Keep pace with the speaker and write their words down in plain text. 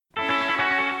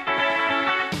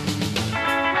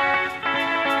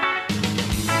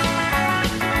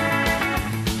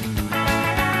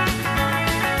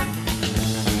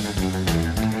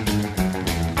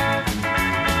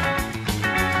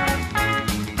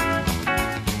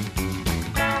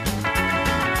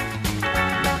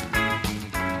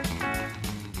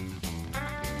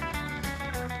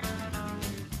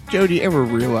Joe, do you ever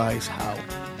realize how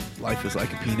life is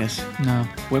like a penis? No.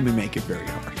 Women make it very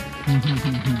hard.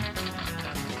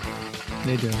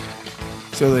 They do.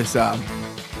 So this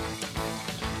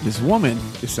woman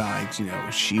decides,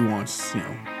 she wants,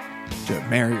 to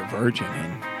marry a virgin,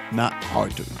 and not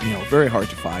hard to, very hard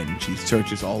to find. And she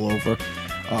searches all over,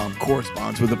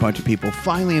 corresponds with a bunch of people,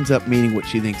 finally ends up meeting what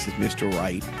she thinks is Mr.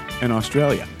 Right in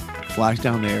Australia. Flies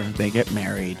down there, they get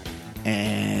married,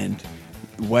 and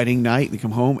wedding night, they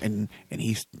come home, and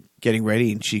he's getting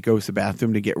ready, and she goes to the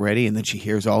bathroom to get ready, and then she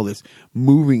hears all this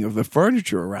moving of the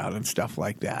furniture around and stuff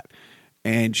like that.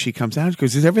 And she comes out and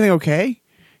goes, "Is everything okay?"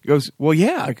 He goes, "Well,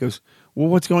 yeah." He goes, "Well,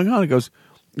 what's going on?" He goes,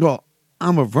 "Well,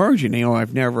 I'm a virgin.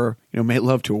 I've never, made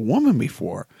love to a woman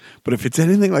before. But if it's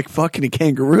anything like fucking a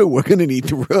kangaroo, we're going to need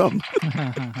the room."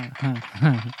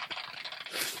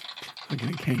 Fucking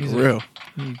a kangaroo.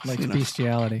 He likes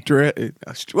bestiality.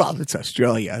 Well, it's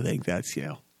Australia. I think that's,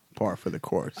 par for the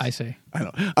course. I see. I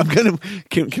don't. I'm gonna.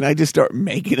 Can I just start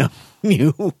making them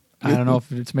new? I don't know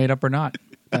if it's made up or not.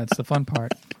 That's the fun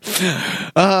part.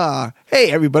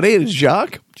 Hey everybody, it's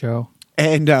Jacques, Joe,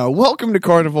 and welcome to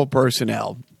Carnival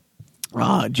Personnel.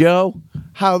 Joe,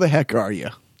 how the heck are you?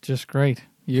 Just great.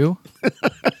 You?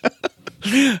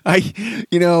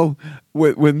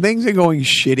 When things are going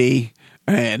shitty,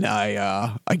 and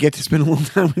I get to spend a little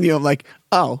time with you, I'm like,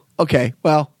 oh, okay,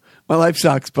 well, my life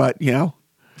sucks, but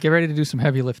Get ready to do some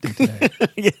heavy lifting today.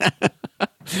 yeah.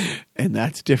 And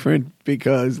that's different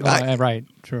because right,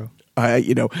 true.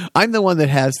 I'm the one that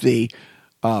has the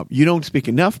you don't speak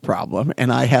enough problem,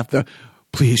 and I have the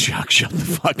please Jacques, shut the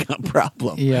fuck up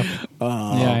problem. Yeah,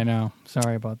 I know.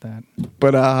 Sorry about that.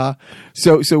 But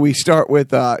so we start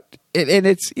with and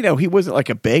it's he wasn't like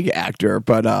a big actor,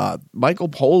 but Michael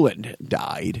Pollan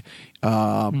died.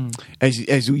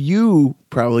 As you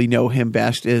probably know him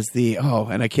best as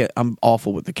I'm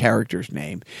awful with the character's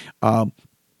name.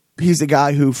 He's the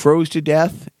guy who froze to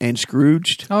death and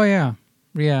Scrooged. Oh yeah.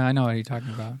 Yeah, I know what you're talking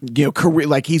about. Career,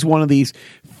 like he's one of these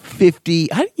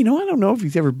 50. I don't know if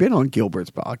he's ever been on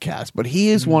Gilbert's podcast, but he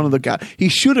is one of the guys. He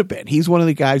should have been. He's one of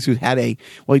the guys who had he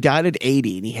died at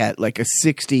 80, and he had like a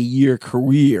 60-year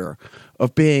career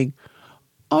of being,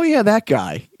 that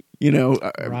guy.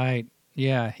 Right?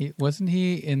 Yeah, you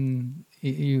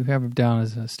have him down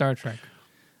as a Star Trek.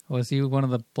 Was he one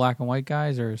of the black and white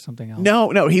guys or something else?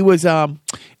 No, he was.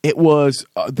 It was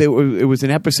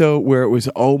an episode where it was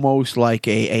almost like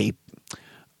I'm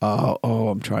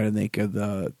trying to think of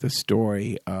the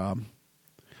story.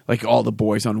 Like all the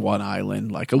boys on one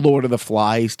island, like a Lord of the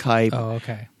Flies type. Oh,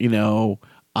 okay.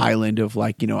 Island of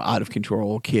out of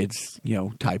control kids,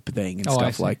 type of thing and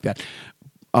stuff like that.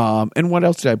 And what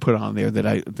else did I put on there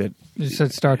that you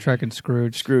said Star Trek and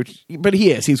Scrooge, but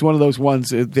he's one of those ones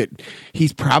that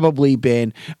he's probably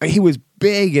been. He was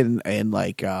big in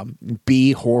like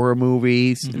B horror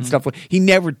movies and stuff. He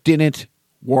never didn't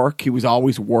work. He was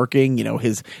always working.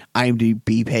 His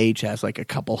IMDb page has like a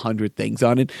couple hundred things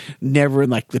on it. Never in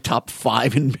like the top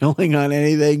 5 in billing on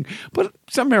anything, but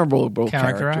some memorable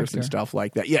characters and stuff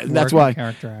like that. Yeah, that's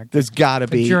why there's got to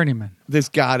be journeyman. There's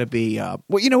got to be.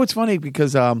 It's funny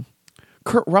because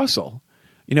Kurt Russell.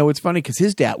 It's funny because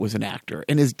his dad was an actor,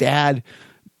 and his dad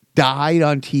died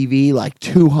on TV like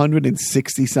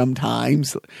 260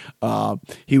 sometimes.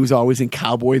 He was always in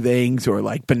cowboy things or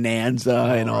like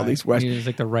Bonanza and all these westerns. He was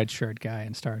like the red shirt guy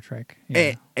in Star Trek.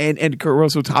 Yeah. And Kurt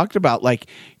Russell talked about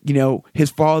his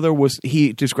father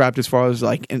he described his father as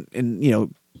like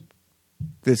and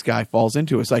this guy falls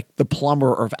into it's like the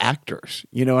plumber of actors.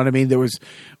 You know what I mean? There was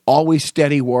always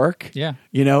steady work. Yeah.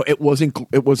 It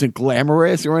wasn't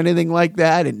glamorous or anything like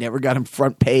that. It never got him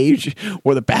front page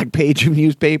or the back page of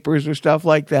newspapers or stuff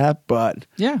like that. But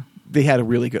yeah, they had a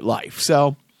really good life.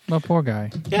 So, well, poor guy.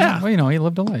 Yeah. Well, he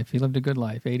lived a life. He lived a good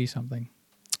life. 80 something.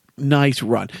 Nice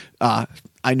run. I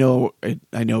know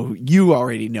you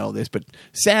already know this, but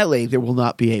sadly there will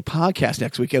not be a podcast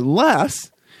next week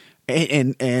unless.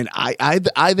 And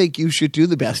I think you should do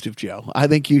the best of Joe. I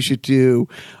think you should do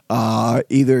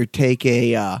either take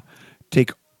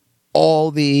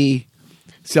all the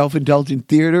self-indulgent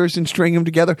theaters and string them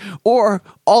together, or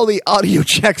all the audio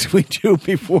checks we do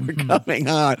before coming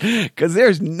on, because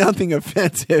there's nothing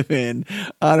offensive in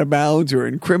out of bounds or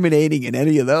incriminating in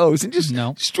any of those, and just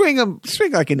string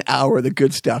like an hour of the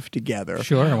good stuff together.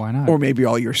 Sure, why not? Or maybe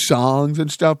all your songs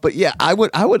and stuff. But yeah, I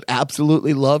would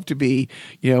absolutely love to be,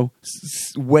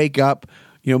 wake up,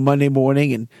 Monday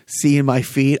morning and see in my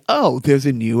feed, oh, there's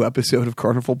a new episode of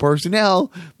Carnival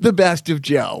Personnel, The Best of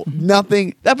Joe.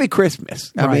 Nothing. That'd be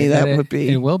Christmas. I mean, that would be.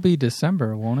 It will be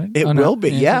December, won't it? It will be,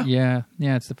 yeah. Yeah,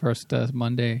 it's the first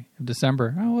Monday of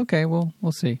December. Oh, okay, we'll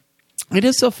see. It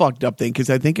is a fucked up thing because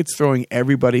I think it's throwing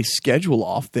everybody's schedule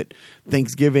off that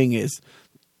Thanksgiving is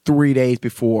 3 days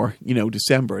before,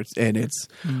 December.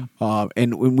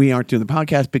 And when we aren't doing the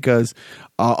podcast because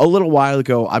a little while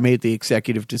ago, I made the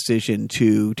executive decision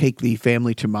to take the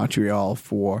family to Montreal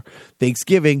for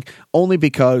Thanksgiving only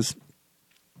because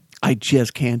I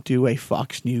just can't do a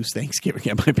Fox News Thanksgiving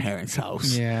at my parents'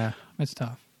 house. Yeah, it's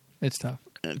tough. It's tough.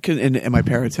 And my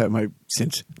parents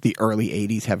since the early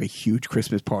 80s, have a huge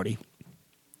Christmas party.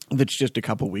 That's just a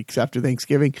couple weeks after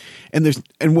Thanksgiving, and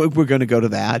we're going to go to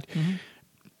that. Mm-hmm.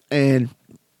 And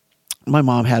my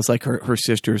mom has like her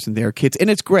sisters and their kids, and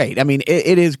it's great. I mean,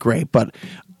 it is great, but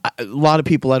a lot of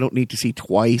people I don't need to see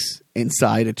twice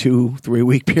inside a 2-3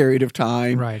 week period of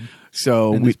time. Right.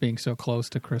 So and this being so close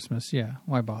to Christmas, yeah,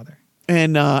 why bother?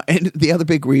 And the other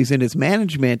big reason is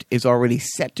management is already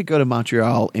set to go to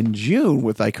Montreal in June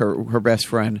with like her best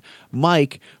friend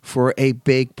Mike for a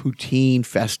big poutine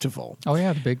festival. Oh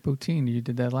yeah, the big poutine. You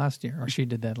did that last year, or she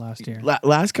did that last year.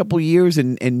 Last couple of years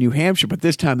in New Hampshire, but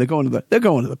this time they're going to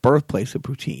the birthplace of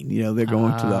poutine. They're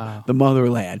going to the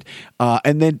motherland.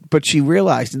 But she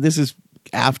realized, and this is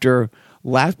after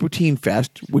last Poutine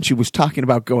Fest, when she was talking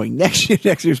about going next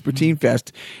year's Poutine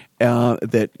Fest,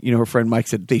 that her friend Mike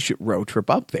said they should road trip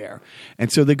up there,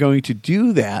 and so they're going to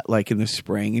do that like in the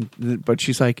spring. But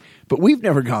she's like, but we've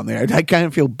never gone there. I kind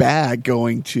of feel bad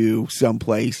going to some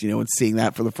place, and seeing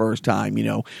that for the first time,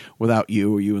 without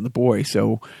you or you and the boy.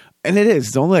 So, and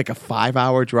it's only like a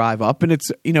 5-hour drive up, and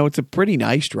it's it's a pretty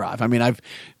nice drive. I mean,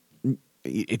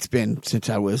 it's been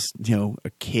since I was, a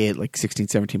kid, like 16,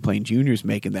 17, playing juniors,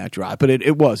 making that drive. But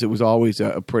it was always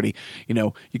a pretty,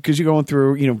 because you're going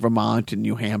through, Vermont and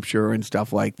New Hampshire and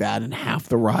stuff like that. And half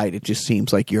the ride, it just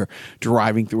seems like you're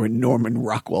driving through a Norman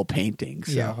Rockwell painting.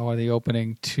 So. Yeah, or the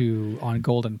opening on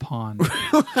Golden Pond.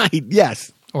 Right,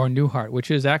 yes. Or Newhart, which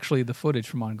is actually the footage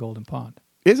from On Golden Pond.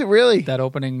 Is it really? That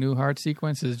opening Newhart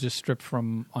sequence is just stripped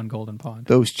from On Golden Pond.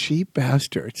 Those cheap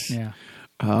bastards. Yeah.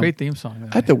 Great theme song.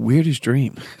 I had the weirdest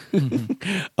dream.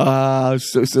 Mm-hmm.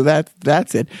 So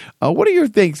that's it. What are your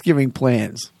Thanksgiving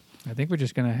plans? I think we're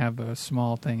just going to have a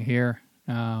small thing here.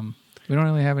 We don't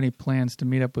really have any plans to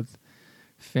meet up with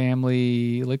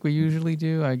family like we usually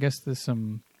do. I guess there's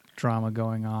some drama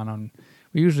going on.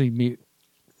 We usually meet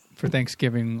for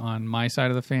Thanksgiving on my side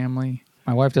of the family.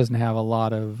 My wife doesn't have a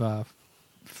lot of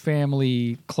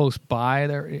family close by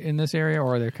there in this area,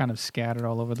 or they're kind of scattered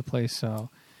all over the place. So.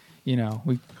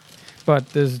 But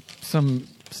there's some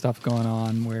stuff going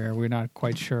on where we're not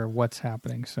quite sure what's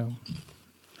happening. So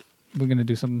we're going to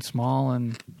do something small,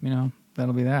 and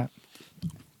that'll be that.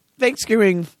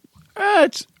 Thanksgiving,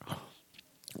 it's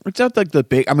not like the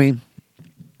big. I mean,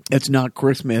 it's not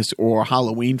Christmas or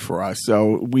Halloween for us,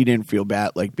 so we didn't feel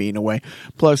bad like being away.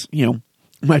 Plus,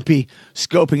 might be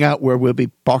scoping out where we'll be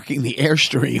parking the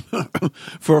Airstream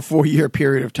for a 4-year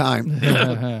period of time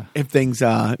if things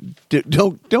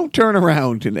don't turn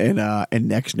around in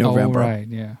next November. Oh, right,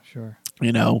 yeah, sure.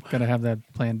 Got to have that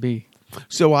plan B.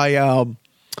 So I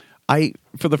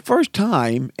for the first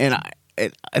time, and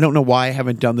I don't know why I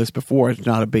haven't done this before. It's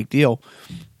not a big deal.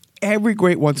 Every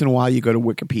great once in a while, you go to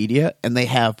Wikipedia and they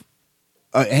have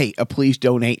a please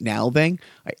donate now thing.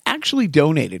 I actually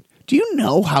donated. Do you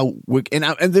know how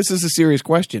and this is a serious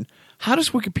question. How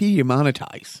does Wikipedia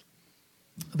monetize?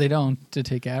 They don't to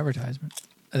take advertisement.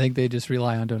 I think they just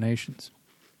rely on donations.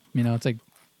 It's like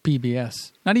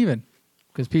PBS. Not even,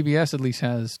 because PBS at least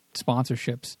has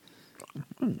sponsorships.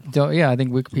 So, yeah, I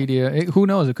think Wikipedia, who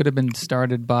knows? It could have been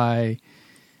started by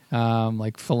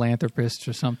like philanthropists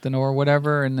or something or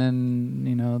whatever, and then,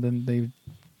 then they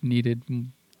needed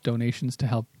donations to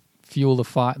help fuel the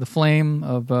flame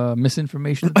of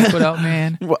misinformation that put out,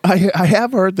 man. Well, I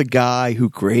have heard the guy who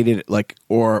created it,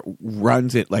 or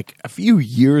runs it, a few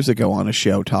years ago on a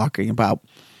show talking about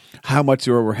how much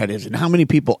their overhead is and how many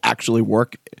people actually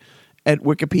work at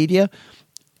Wikipedia.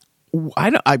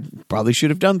 I probably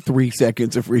should have done 3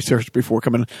 seconds of research before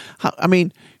coming. I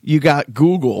mean, you got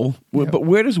Google, but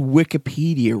where does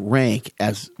Wikipedia rank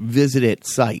as visited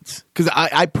sites? Because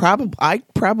I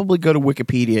probably go to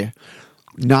Wikipedia.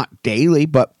 Not daily,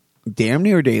 but damn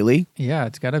near daily. Yeah,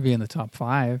 it's got to be in the top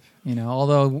 5.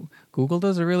 Although Google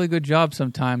does a really good job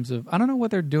sometimes of, I don't know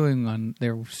what they're doing on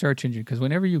their search engine, because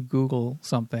whenever you Google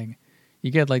something,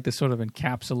 you get like this sort of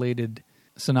encapsulated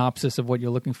synopsis of what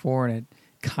you're looking for, and it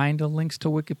kind of links to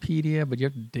Wikipedia, but you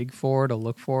have to dig for it or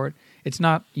look for it. It's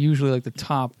not usually like the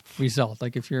top result.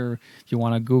 Like if you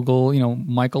want to Google,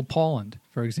 Michael Polland,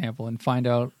 for example, and find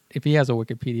out if he has a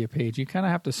Wikipedia page, you kind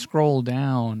of have to scroll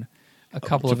down a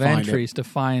couple of entries to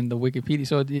find the Wikipedia.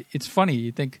 So it's funny.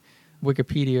 You think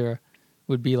Wikipedia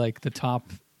would be like the top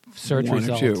search one or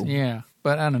results. two. Yeah,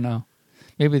 but I don't know.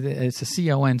 Maybe it's a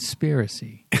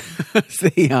conspiracy.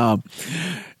 See,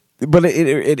 but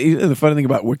the funny thing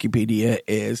about Wikipedia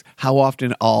is how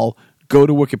often I'll go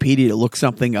to Wikipedia to look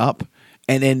something up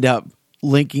and end up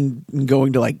linking and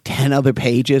going to like 10 other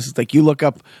pages. It's like you look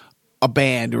up a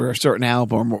band or a certain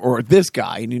album or this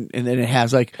guy, and then it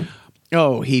has like,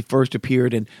 oh, he first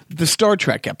appeared in the Star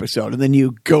Trek episode, and then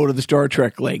you go to the Star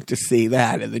Trek link to see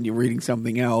that, and then you're reading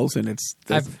something else, and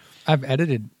I've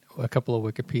edited a couple of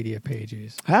Wikipedia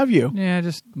pages. Have you? Yeah,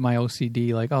 just my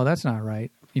OCD, like, oh, that's not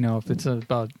right. You know, if it's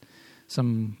about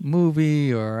some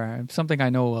movie or something I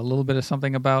know a little bit of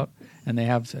something about, and they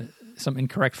have some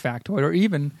incorrect factoid, or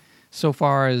even so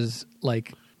far as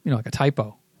like, you know, like a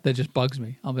typo that just bugs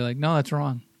me. I'll be like, no, that's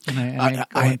wrong, and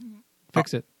I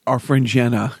fix it. Our friend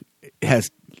Jenna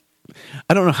has,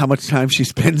 I don't know how much time she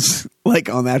spends like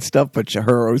on that stuff, but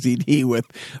her OCD with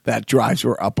that drives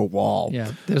her up a wall.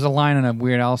 Yeah, there's a line in a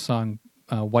Weird Al song,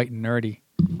 "White and Nerdy,"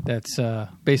 that's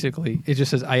basically it just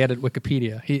says I edit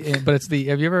Wikipedia. But it's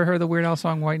have you ever heard the Weird Al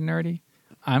song "White and Nerdy"?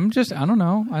 I don't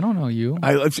know you.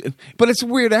 But it's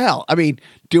Weird Al. I mean,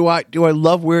 do I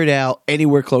love Weird Al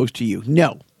anywhere close to you?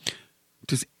 No.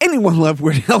 Does anyone love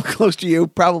Weird Al close to you?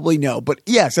 Probably no. But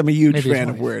yes, I'm a huge fan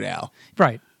of Weird Al.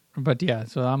 Right. But yeah,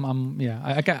 so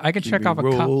I can check off a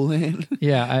rolling.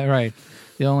 Yeah, right.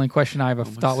 The only question I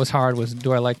thought was hard was,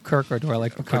 do I like Kirk or do I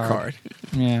like Picard?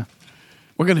 Yeah.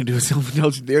 We're going to do something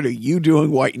else there to you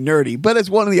doing White and Nerdy, but it's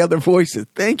one of the other voices.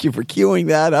 Thank you for queuing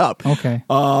that up. Okay.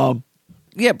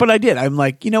 Yeah, but I did. I'm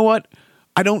like, you know what?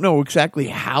 I don't know exactly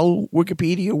how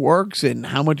Wikipedia works and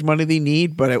how much money they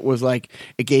need, but it was like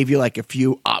it gave you like a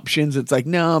few options. It's like,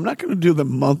 no, I'm not going to do the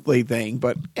monthly thing,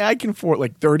 but I can afford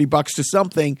like $30 to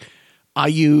something I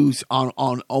use on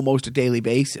almost a daily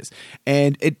basis.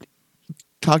 And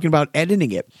talking about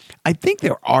editing it, I think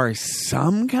there are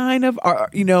some kind of, I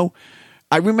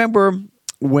remember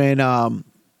when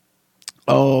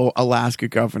Alaska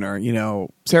governor,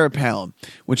 Sarah Palin,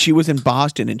 when she was in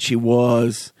Boston and she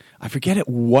was, I forget at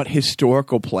what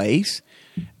historical place,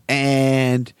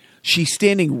 and she's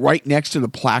standing right next to the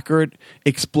placard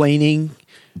explaining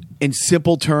in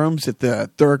simple terms that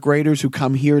the third graders who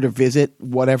come here to visit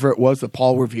whatever it was, the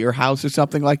Paul Revere house or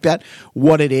something like that,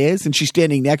 what it is. And she's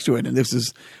standing next to it. And this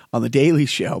is on the Daily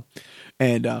Show.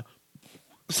 And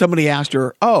somebody asked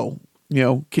her, can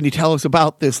you tell us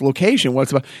about this location?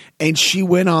 What's about? And she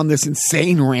went on this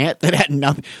insane rant that had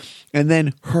nothing. And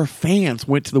then her fans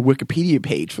went to the Wikipedia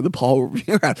page for the Paul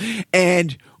Revere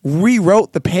and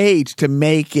rewrote the page to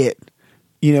make it,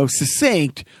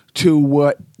 succinct to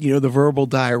what, the verbal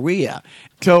diarrhea.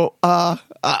 So I'm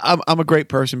a great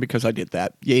person because I did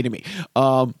that. Yay to me.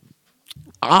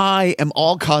 I am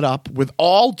all caught up with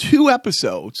all 2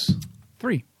 episodes.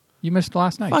 3. You missed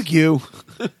last night. Fuck you.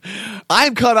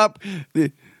 I'm caught up.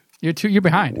 You're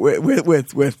behind.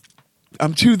 With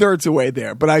I'm 2/3 away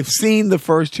there, but I've seen the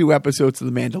first 2 episodes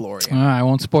of The Mandalorian. I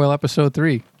won't spoil episode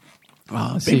 3.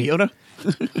 Baby Yoda?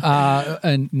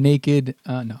 A naked.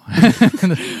 No.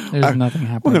 There's nothing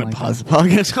happening. We're going to pause the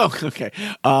podcast. Oh, okay.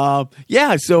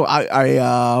 Yeah, so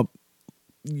I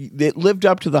it lived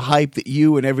up to the hype that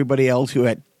you and everybody else who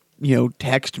had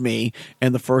text me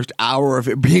in the first hour of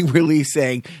it being released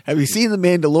saying, have you seen The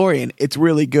Mandalorian? It's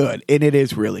really good. And it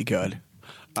is really good.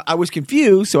 I was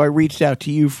confused, so I reached out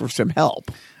to you for some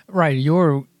help. Right.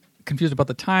 You're confused about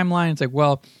the timeline. It's like,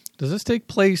 well, does this take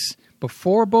place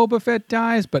before Boba Fett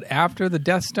dies, but after the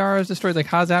Death Star is destroyed? Like,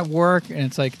 how's that work? And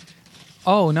it's like,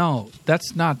 oh, no,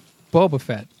 that's not Boba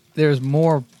Fett. There's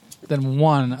more than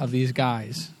one of these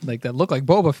guys like that look like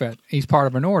Boba Fett. He's part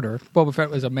of an order. Boba Fett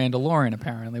was a Mandalorian,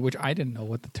 apparently, which I didn't know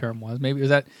what the term was. Maybe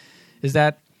is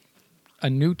that a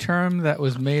new term that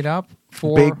was made up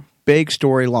for big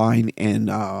storyline in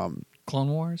Clone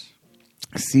Wars?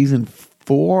 Season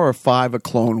 4 or 5 of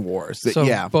Clone Wars. So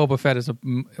Boba Fett is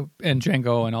and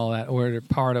Jango and all that order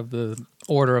part of the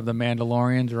Order of the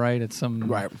Mandalorians, right? It's some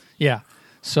right. Yeah.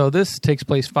 So this takes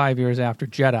place 5 years after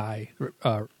Jedi,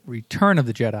 Return of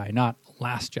the Jedi, not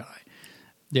Last Jedi.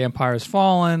 The Empire has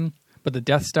fallen, but the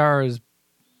Death Star is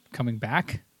coming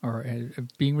back or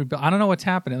being rebuilt. I don't know what's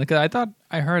happening. Like, I thought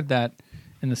I heard that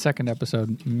in the 2nd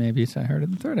episode. Maybe I heard it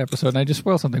in the 3rd episode, and I just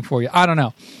spoiled something for you. I don't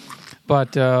know.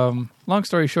 But long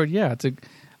story short, yeah,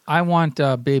 I want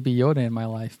Baby Yoda in my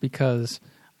life because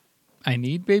I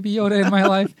need Baby Yoda in my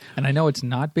life, and I know it's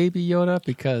not Baby Yoda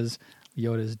because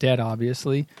Yoda is dead,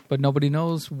 obviously, but nobody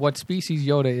knows what species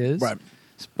Yoda is. Right.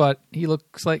 But he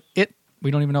looks like it.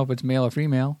 We don't even know if it's male or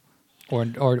female or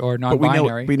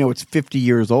non-binary. But we know it's 50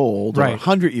 years old, right. Or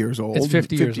 100 years old. It's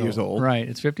 50 years old. Right.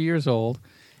 It's 50 years old.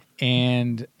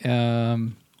 And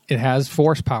It has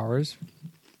force powers.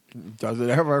 Does it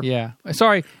ever? Yeah.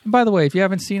 Sorry. And by the way, if you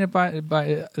haven't seen it by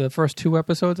the first 2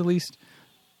 episodes at least,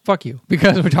 fuck you,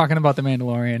 because we're talking about The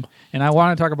Mandalorian, and I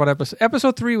want to talk about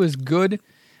episode 3 was good.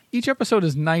 Each episode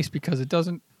is nice because it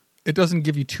doesn't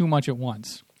give you too much at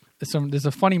once. There's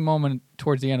a funny moment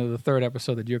towards the end of the 3rd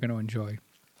episode that you're going to enjoy.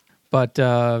 But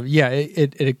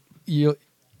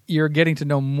you're getting to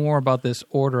know more about this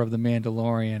Order of the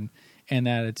Mandalorian, and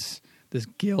that it's this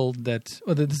guild there's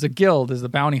the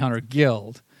Bounty Hunter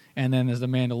Guild, and then there's the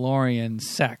Mandalorian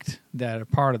sect that are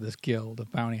part of this guild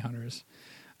of bounty hunters.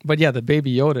 But yeah, the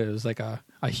Baby Yoda is like a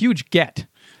huge get.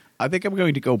 I think I'm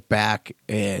going to go back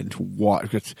and watch.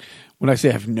 Cause when I say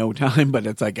I have no time, but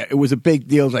it's like it was a big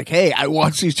deal. It's like, hey, I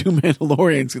watched these 2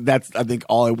 Mandalorians. That's I think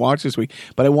all I watched this week.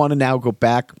 But I want to now go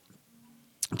back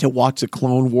to watch the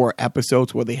Clone War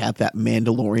episodes where they have that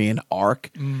Mandalorian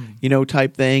arc,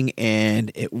 type thing.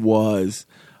 And it was,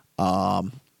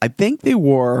 I think they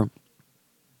were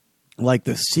like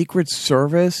the Secret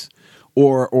Service,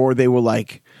 or they were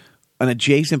like an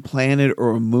adjacent planet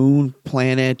or a moon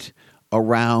planet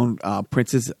around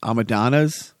Princess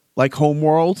Amidala's like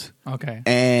homeworld. Okay.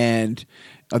 And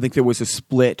I think there was a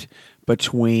split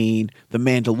between the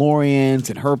Mandalorians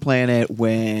and her planet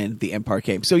when the Empire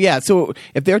came. So yeah, so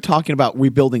if they're talking about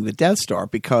rebuilding the Death Star,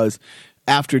 because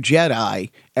after Jedi,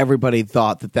 everybody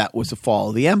thought that was the fall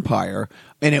of the Empire,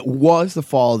 and it was the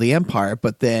fall of the Empire,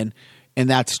 but then, and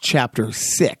that's chapter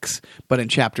 6. But in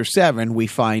chapter 7, we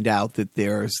find out that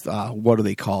there's, what do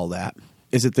they call that?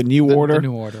 Is it the New Order? The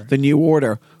New Order. The New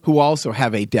Order, who also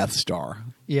have a Death Star.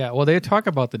 Yeah, well, they talk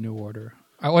about the New Order.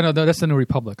 Oh, no, that's the New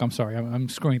Republic. I'm sorry. I'm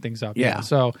screwing things up. Yeah.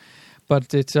 So,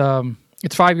 but it's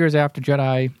 5 years after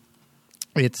Jedi.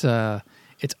 It's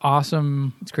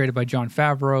awesome. It's created by Jon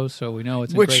Favreau, so we know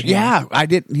it's in great hands. I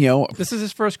didn't, This is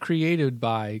his first created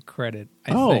by credit,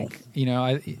 I think.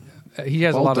 He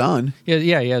has well a lot done.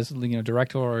 He has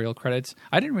directorial credits.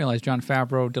 I didn't realize Jon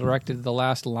Favreau directed the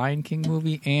last Lion King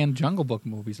movie and Jungle Book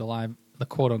movies, the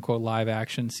quote unquote live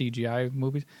action CGI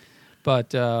movies.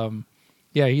 But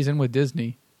he's in with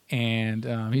Disney,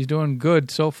 and he's doing good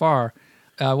so far.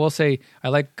 I will say I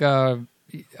like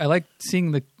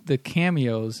seeing the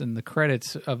cameos and the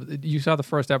credits of. You saw the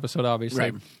first episode, obviously.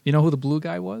 Right. You know who the blue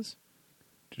guy was?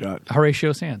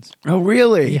 Horatio Sands. Oh,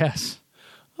 really? Yes.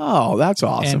 Oh, that's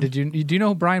awesome. And do you know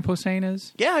who Brian Posehn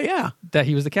is? Yeah. That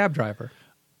he was the cab driver.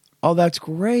 Oh, that's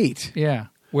great. Yeah.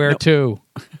 Where to?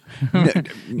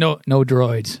 No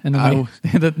droids. And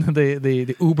then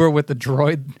the Uber with the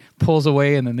droid pulls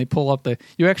away, and then they pull up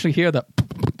you actually hear the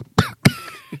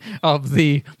of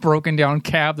the broken down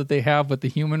cab that they have with the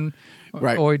human.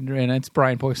 Right. And it's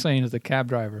Brian Posehn as the cab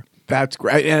driver. That's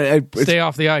great. And stay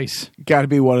off the ice. Got to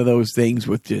be one of those things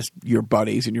with just your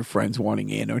buddies and your friends wanting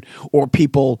in, or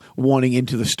people wanting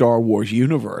into the Star Wars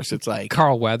universe. It's like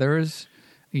Carl Weathers.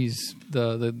 He's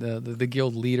the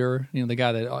guild leader. The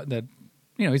guy that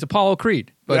he's Apollo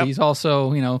Creed, but he's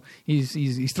also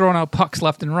he's throwing out pucks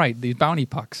left and right. These bounty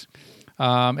pucks,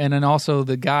 and then also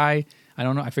the guy. I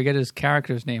don't know. I forget his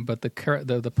character's name, but the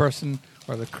person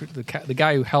or the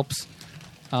guy who helps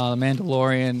the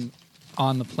Mandalorian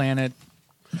on the planet.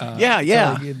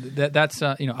 Yeah. So that's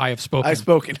I have spoken. I've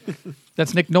spoken.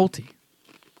 That's Nick Nolte.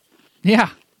 Yeah.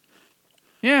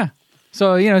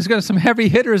 So it's got some heavy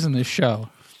hitters in this show.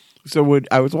 So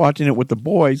I was watching it with the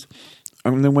boys,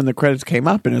 and then when the credits came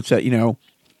up and it said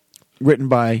written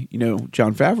by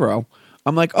Jon Favreau,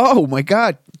 I'm like, oh my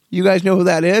god, you guys know who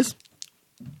that is?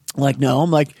 Like, no.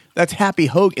 I'm like, that's Happy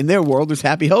Hogan. In their world, there's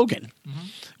Happy Hogan.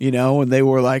 Mm-hmm. And they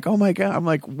were like, oh my god. I'm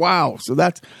like, wow.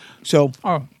 So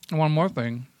oh, one more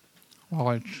thing while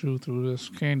I chew through this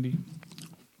candy.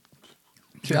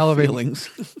 To elevate feelings.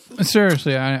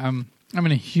 Seriously, I'm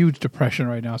in a huge depression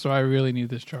right now, so I really need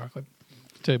this chocolate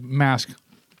to mask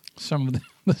some of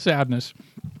the sadness.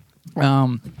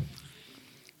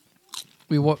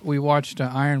 We watched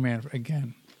Iron Man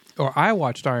again, or I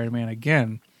watched Iron Man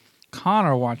again.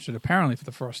 Connor watched it apparently for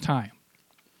the first time.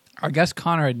 I guess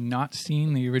Connor had not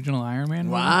seen the original Iron Man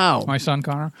movie. Wow. My son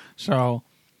Connor. So,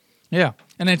 yeah.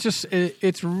 And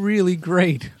it's really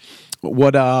great.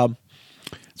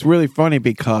 It's really funny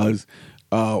because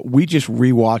we just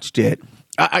rewatched it.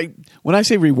 When I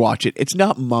say rewatch it, it's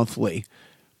not monthly,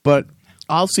 but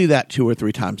I'll see that 2 or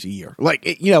 3 times a year. Like,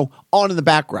 on in the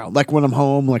background, like when I'm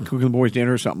home, like cooking the boys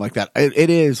dinner or something like that. It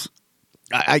is.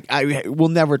 I will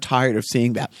never tire of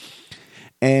seeing that.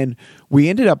 And we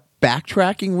ended up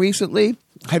backtracking recently.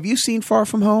 Have you seen Far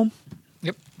From Home?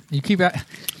 Yep. You keep at.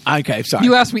 Okay, sorry.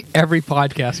 You ask me every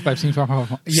podcast if I've seen Far From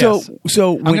Home. Yes.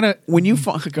 So I'm gonna when you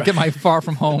get my Far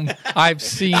From Home. I've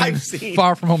seen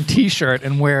Far From Home T-shirt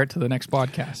and wear it to the next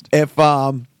podcast. If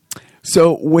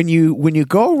so when you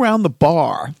go around the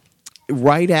bar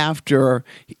right after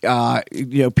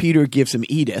Peter gives him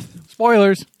Edith,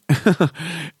 Spoilers.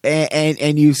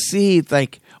 and you see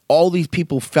like all these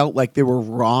people felt like they were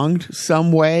wronged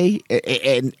some way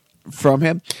and from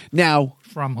him. Now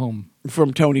From whom?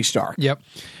 From Tony Stark. Yep.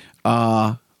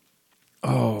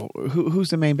 Who's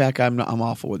the main bad guy? I'm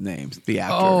awful with names. The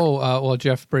actor. Well,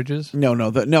 Jeff Bridges. No.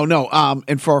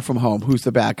 In Far From Home, who's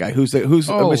the bad guy? Who's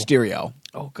Mysterio?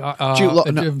 Oh God. Jake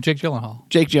Gyllenhaal.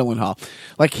 Jake Gyllenhaal.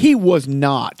 Like he was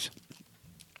not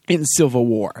in Civil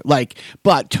War. Like,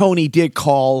 but Tony did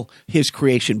call his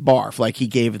creation Barf. Like he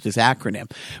gave it this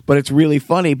acronym. But it's really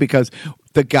funny because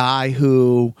the guy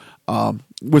who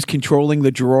was controlling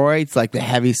the droids, like the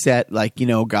heavyset,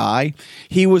 guy.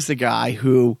 He was the guy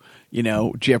who,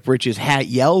 Jeff Bridges had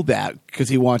yelled at because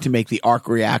he wanted to make the arc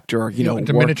reactor, to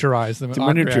miniaturize the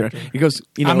arc reactor. He goes,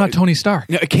 I'm not Tony Stark.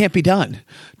 It can't be done.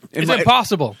 It's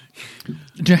impossible.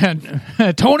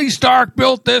 Tony Stark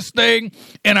built this thing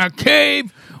in a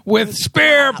cave with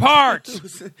spare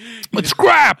parts, with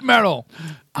scrap metal.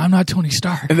 I'm not Tony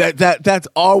Stark. That's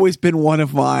always been one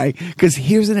of my, because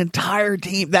here's an entire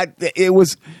team that it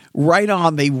was right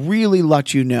on. They really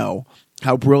let you know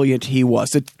how brilliant he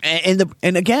was.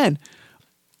 And again,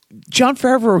 Jon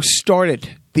Favreau started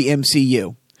the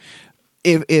MCU.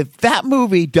 If that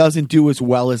movie doesn't do as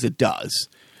well as it does,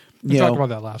 we talked about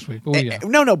that last week. But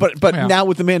but now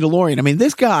with The Mandalorian, I mean,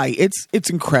 this guy, it's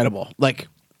incredible. Like,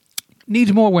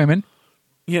 needs more women.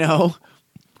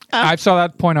 I saw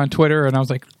that point on Twitter, and I was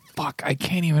like, "Fuck! I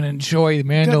can't even enjoy The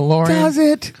Mandalorian." Does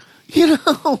it?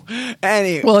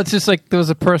 Anyway. Well, it's just like there was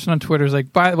a person on Twitter who's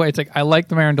like, by the way, it's like I like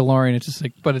The Mandalorian. It's just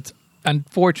like, but it's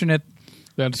unfortunate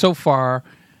that so far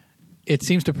it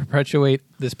seems to perpetuate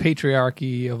this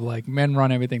patriarchy of like men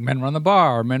run everything, men run the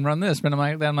bar, men run this, men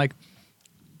like that. I'm like,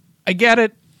 I get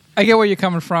it. I get where you're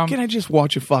coming from. Can I just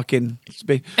watch a fucking?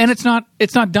 And it's not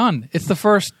done. It's the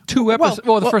first two episodes.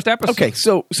 Well, the first episode. Okay,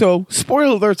 so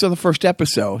spoiler alerts on the first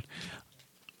episode.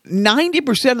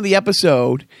 90% of the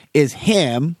episode is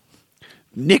him,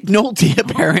 Nick Nolte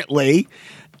apparently,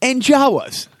 and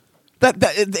Jawas. That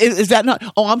is that not?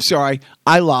 Oh, I'm sorry,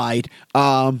 I lied.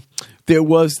 There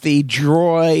was the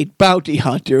droid bounty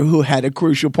hunter who had a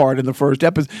crucial part in the first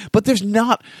episode, but there's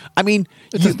not. I mean,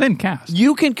 it's a thin cast.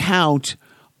 You can count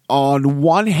on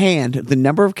one hand the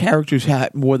number of characters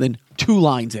had more than 2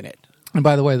 lines in it. And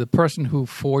by the way, the person who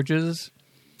forges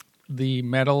the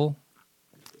metal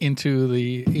into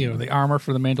the armor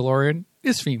for the Mandalorian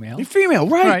is female. Female,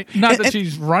 right? Not that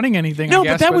she's running anything. No, I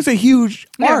guess, but that was a huge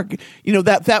arc. Yeah.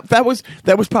 That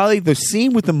was probably the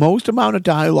scene with the most amount of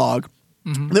dialogue.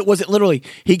 Mm-hmm. That wasn't literally.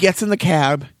 He gets in the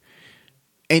cab.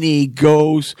 And he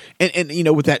goes and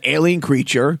with that alien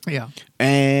creature. Yeah.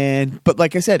 But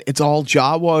like I said, it's all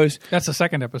Jawas. That's the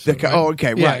second episode. Right? Oh,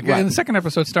 okay, right. And the second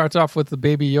episode starts off with the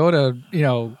Baby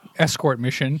Yoda, escort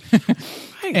mission.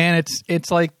 Right. And it's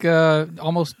like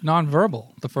almost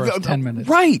nonverbal the first 10 minutes.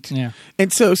 Right. Yeah.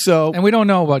 And so and we don't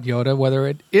know about Yoda, whether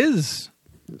it is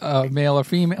male or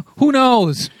female. Who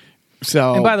knows?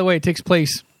 So and by the way, it takes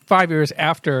place 5 years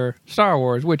after Star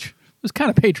Wars, which was kind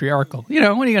of patriarchal. What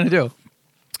are you going to do?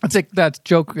 It's like that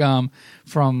joke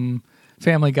from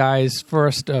Family Guy's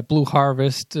first Blue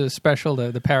Harvest special,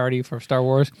 the parody for Star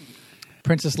Wars.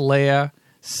 Princess Leia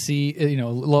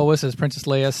Lois as Princess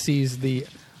Leia sees the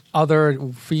other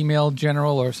female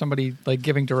general or somebody like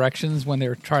giving directions when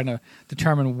they're trying to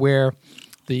determine where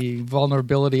the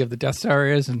vulnerability of the Death Star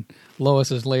is, and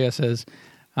Lois as Leia says,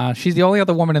 "She's the only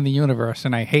other woman in the universe,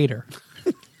 and I hate her."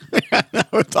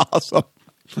 That's awesome.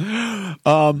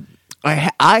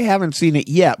 I haven't seen it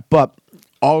yet, but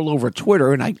all over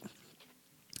Twitter, and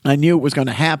I knew it was going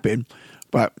to happen,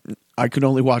 but I could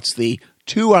only watch the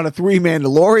 2 out of 3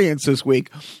 Mandalorians this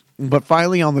week. But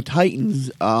finally on the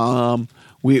Titans,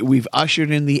 we've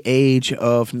ushered in the age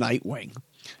of Nightwing.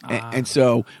 And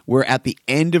so we're at the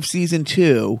end of season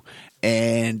 2,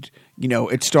 and,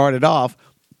 it started off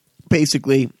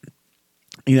basically,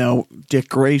 Dick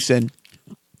Grayson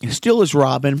still is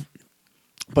Robin,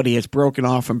 but he has broken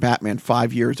off from Batman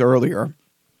 5 years earlier,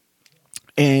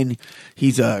 and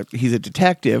he's a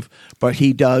detective, but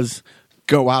he does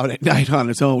go out at night on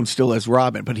his own still as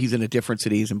Robin, but he's in a different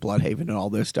city. He's in Bloodhaven and all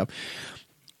this stuff.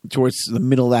 Towards the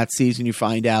middle of that season, you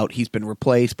find out he's been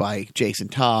replaced by Jason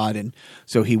Todd, and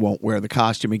so he won't wear the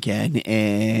costume again.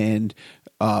 And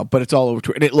but it's all over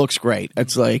Twitter, and it looks great.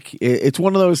 It's like it's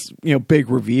one of those big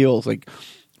reveals, like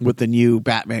with the new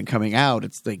Batman coming out,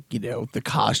 it's like, the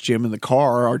costume and the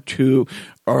car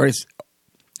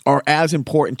are as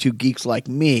important to geeks like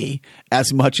me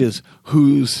as much as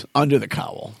who's under the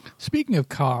cowl. Speaking of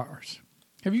cars,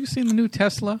 have you seen the new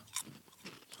Tesla?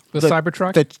 The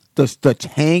Cybertruck? The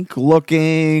tank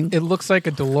looking. It looks like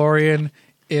a DeLorean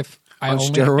if I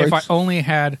only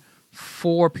had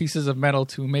 4 pieces of metal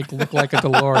to make look like a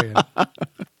DeLorean.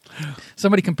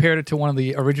 Somebody compared it to one of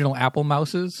the original Apple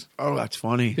mouses. Oh, that's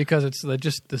funny. Because it's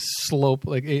just the slope.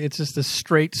 Like, it's just a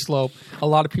straight slope. A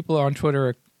lot of people on Twitter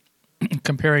are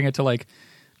comparing it to like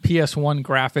PS1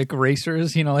 graphic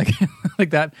racers, like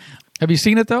that. Have you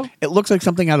seen it though? It looks like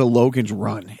something out of Logan's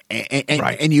Run,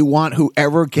 and you want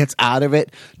whoever gets out of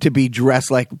it to be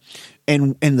dressed like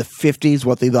in the 50s,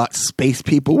 what they thought space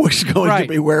people was going to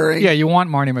be wearing. Yeah, you want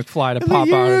Marty McFly to pop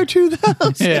out. Year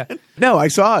 2000. Yeah. No, I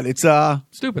saw it. It's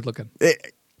stupid looking.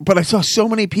 But I saw so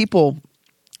many people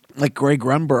like Greg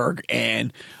Grunberg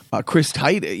and Chris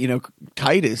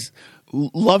Titus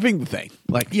loving the thing.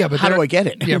 Like, yeah, but how do I get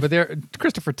it? Yeah, but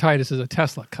Christopher Titus is a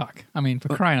Tesla cuck. I mean, for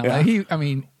crying out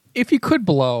loud. If he could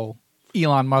blow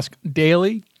Elon Musk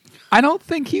daily, I don't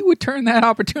think he would turn that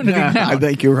opportunity down. I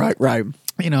think you're right.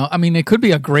 It could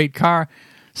be a great car.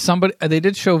 They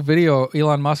did show video.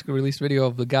 Elon Musk released video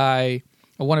of the guy,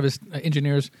 one of his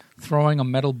engineers, throwing a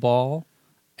metal ball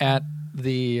at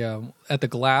the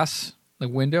glass, the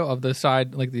window of the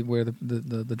side, like where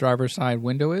the driver's side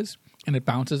window is, and it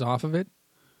bounces off of it.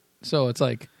 So it's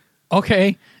like,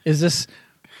 okay, is this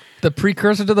the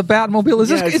precursor to the Batmobile?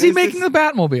 Is he making the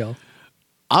Batmobile?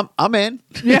 I'm in.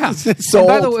 Yeah. So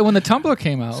by the way, when the Tumbler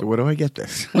came out, so where do I get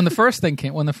this? When the first thing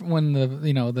came, when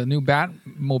the new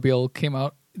Batmobile came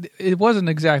out, it wasn't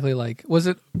exactly like was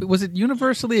it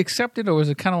universally accepted, or was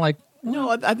it kind of like? No,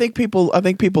 I think people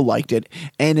liked it.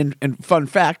 And in fun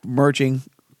fact, merging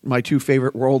my two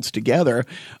favorite worlds together,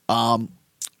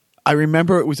 I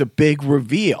remember it was a big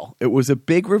reveal. It was a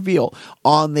big reveal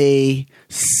on the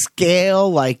scale,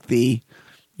 like the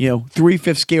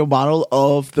 3/5 scale model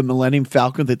of the Millennium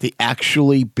Falcon that they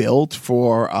actually built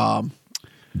for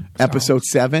Episode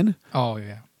 7. Oh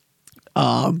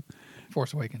yeah,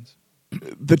 Force Awakens.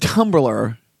 The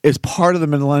tumbler is part of the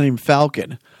Millennium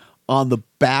Falcon on the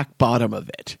back bottom of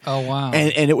it. Oh wow!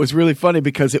 And it was really funny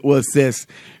because it was this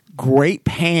great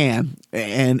pan,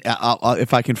 and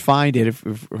if I can find it,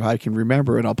 if I can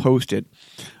remember it, I'll post it.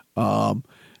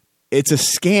 It's a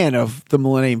scan of the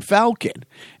Millennium Falcon,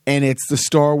 and it's the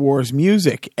Star Wars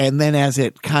music. And then as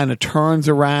it kind of turns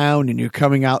around and you're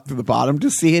coming out through the bottom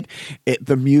to see it,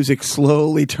 the music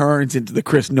slowly turns into the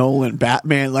Chris Nolan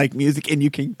Batman-like music, and you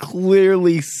can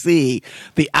clearly see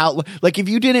the outline. Like, if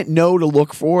you didn't know to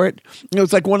look for it,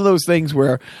 it's like one of those things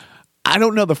where I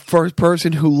don't know the first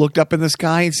person who looked up in the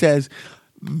sky and says,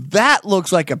 that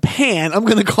looks like a pan. I'm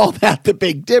going to call that the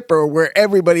Big Dipper, where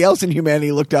everybody else in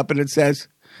humanity looked up and it says,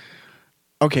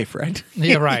 okay, Fred.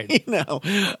 Yeah, right.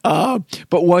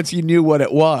 But once you knew what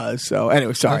it was, so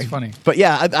anyway, sorry. That's funny. But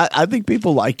yeah, I think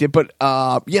people liked it. But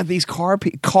these car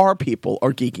people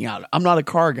are geeking out. I'm not a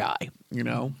car guy,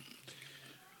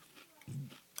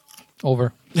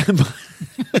 Over.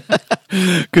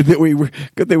 Good that we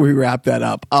wrapped that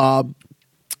up. A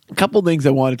couple things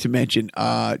I wanted to mention.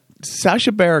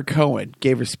 Sacha Baron Cohen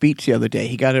gave a speech the other day.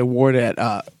 He got an award at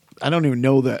I don't even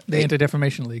know the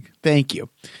Anti-Defamation League. Thank you.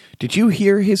 Did you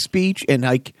hear his speech? And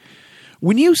like,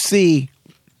 when you see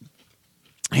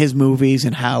his movies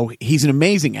and how he's an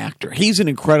amazing actor, he's an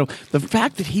incredible. The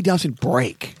fact that he doesn't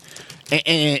break,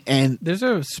 and there's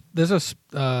a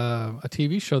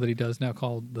TV show that he does now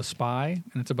called The Spy,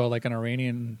 and it's about like an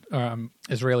Iranian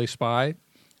Israeli spy.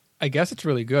 I guess it's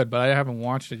really good, but I haven't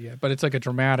watched it yet. But it's like a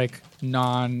dramatic,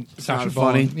 Sacha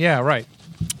funny. Yeah, right.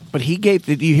 But he gave.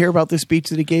 Did you hear about the speech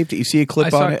that he gave? Did you see a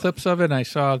clip on it? I saw clips of it, and I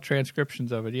saw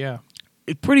transcriptions of it. Yeah,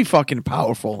 it's pretty fucking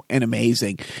powerful and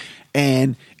amazing.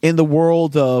 And in the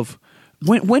world of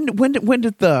when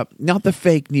did the not the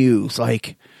fake news,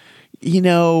 like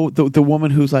the woman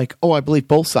who's like, oh, I believe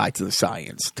both sides of the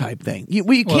science type thing. You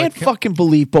can't fucking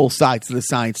believe both sides of the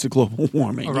science to global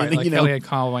warming. Right, like Kellyanne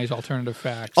Conway's alternative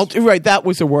facts. Right, that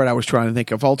was the word I was trying to think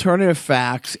of. Alternative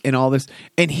facts and all this.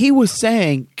 And he was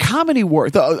saying comedy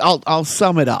work. I'll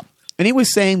sum it up. And he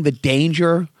was saying the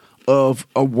danger of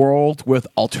a world with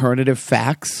alternative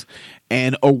facts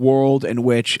and a world in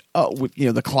which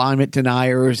the climate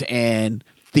deniers and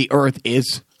the earth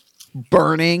is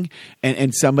burning,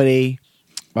 and somebody,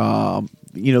 the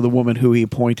woman who he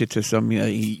appointed to some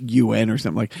UN or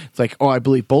something, like, it's like, oh, I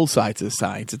believe both sides of the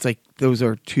science. It's like those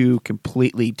are two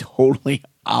completely, totally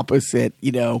opposite,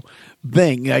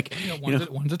 thing. Like,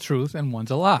 one's a truth and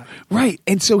one's a lie. Right.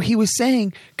 And so he was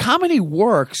saying comedy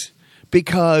works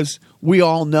because we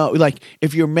all know, like,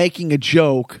 if you're making a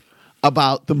joke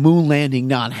about the moon landing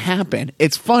not happen,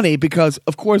 it's funny because,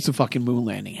 of course, the fucking moon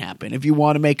landing happened. If you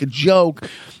want to make a joke,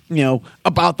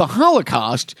 about the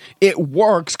Holocaust, it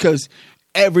works because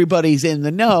everybody's in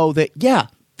the know that, yeah,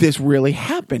 this really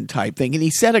happened type thing. And he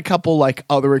said a couple like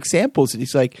other examples, and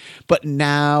he's like, but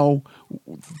now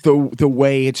the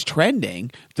way it's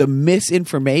trending, the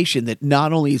misinformation that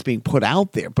not only is being put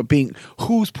out there, but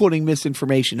who's putting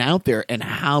misinformation out there and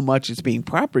how much it's being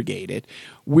propagated,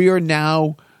 we are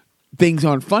now, things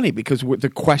aren't funny because they're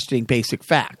questioning basic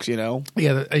facts,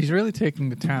 Yeah, he's really taking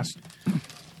the task.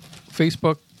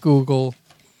 Facebook, Google,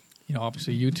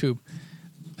 obviously YouTube,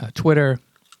 Twitter,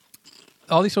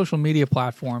 all these social media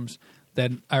platforms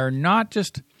that are not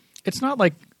just, it's not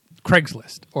like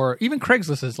Craigslist, or even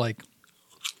Craigslist is like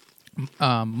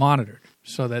monitored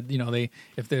so that,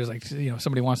 if there's like,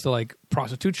 somebody wants to like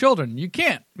prostitute children, you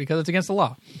can't because it's against the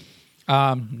law.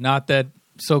 Not that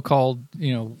so-called,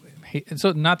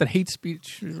 not that hate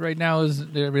speech right now is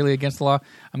really against the law.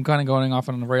 I'm kind of going off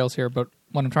on the rails here, but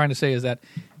what I'm trying to say is that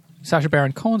Sacha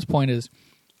Baron Cohen's point is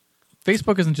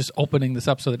Facebook isn't just opening this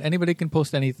up so that anybody can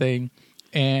post anything,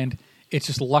 and it's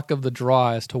just luck of the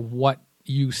draw as to what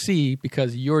you see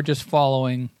because you're just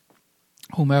following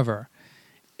whomever.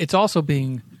 It's also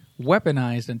being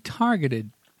weaponized and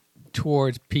targeted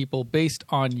towards people based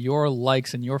on your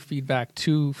likes and your feedback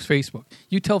to Facebook.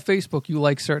 You tell Facebook you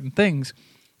like certain things,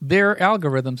 their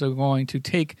algorithms are going to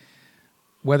take,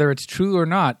 whether it's true or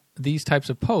not, these types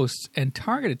of posts and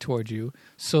target it towards you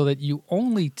so that you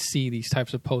only see these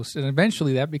types of posts, and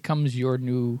eventually that becomes your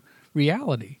new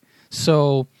reality.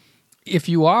 So if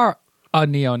you are a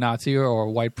neo-Nazi or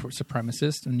a white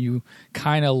supremacist and you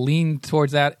kind of lean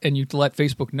towards that and you let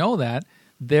Facebook know that,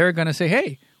 they're going to say,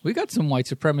 hey, we got some white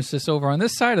supremacists over on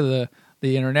this side of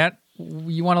the internet.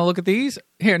 You want to look at these?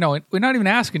 Here, no, we're not even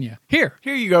asking you. Here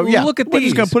you go. Yeah, look at we're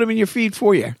these. Just going to put them in your feed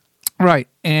for you. Right.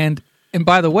 And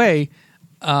by the way,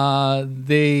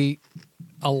 they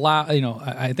allow,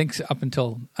 I think up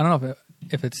until, I don't know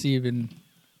if it's even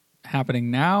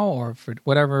happening now or for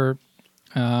whatever.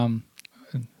 Try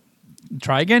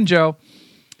again, Joe.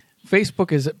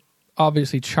 Facebook is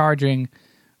obviously charging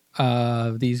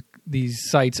these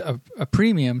sites a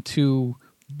premium to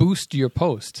boost your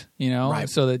post, right.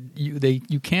 So that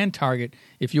you can target,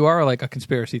 if you are like a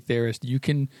conspiracy theorist, you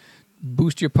can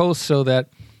boost your post so that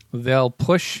they'll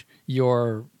push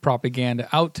your propaganda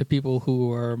out to people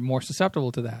who are more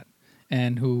susceptible to that,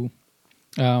 and who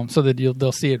so that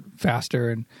they'll see it faster.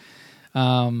 And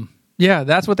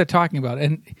that's what they're talking about.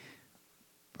 And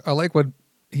I like what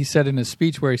he said in his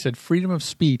speech, where he said freedom of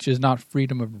speech is not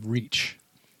freedom of reach.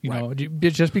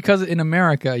 Just because in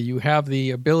America you have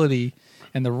the ability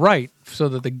and the right so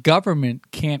that the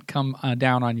government can't come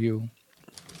down on you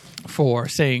for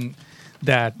saying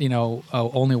that,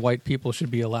 only white people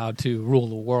should be allowed to rule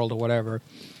the world or whatever.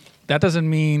 That doesn't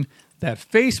mean that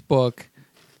Facebook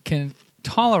can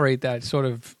tolerate that sort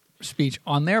of speech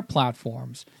on their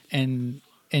platforms and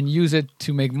use it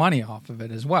to make money off of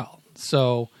it as well.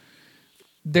 So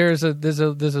there's a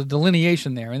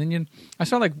delineation there. And then I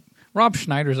saw like Rob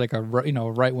Schneider's like a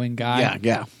right wing guy.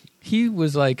 Yeah. He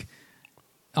was like,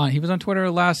 he was on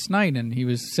Twitter last night, and he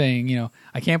was saying,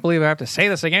 I can't believe I have to say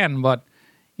this again, but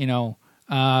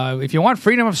if you want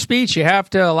freedom of speech, you have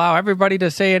to allow everybody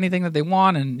to say anything that they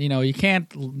want, and you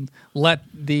can't let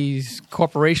these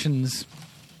corporations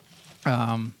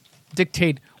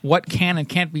dictate what can and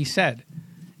can't be said.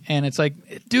 And it's like,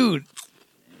 dude,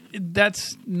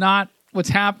 that's not what's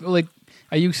happening. Like,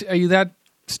 are you that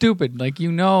stupid? Like,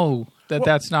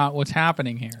 that's not what's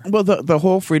happening here. Well, the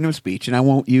whole freedom of speech, and I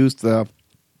won't use the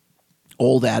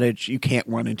old adage, you can't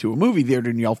run into a movie theater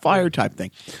and yell fire type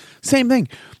thing. Same thing.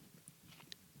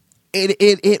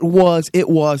 It was.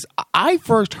 I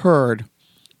first heard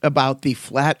about the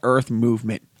flat Earth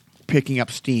movement picking up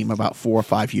steam about 4 or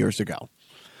 5 years ago,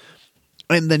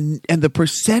 and the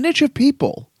percentage of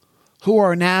people who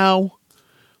are now,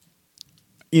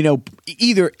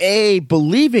 either A,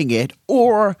 believing it,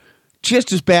 or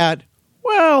just as bad,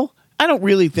 well, I don't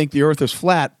really think the Earth is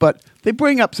flat, but they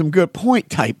bring up some good point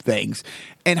type things,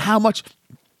 and how much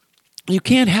you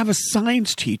can't have a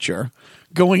science teacher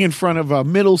going in front of a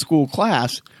middle school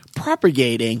class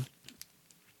propagating,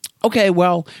 okay,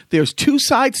 well, there's two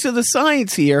sides to the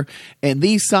science here, and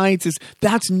these sciences,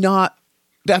 that's not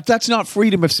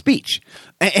freedom of speech,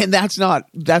 and that's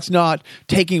not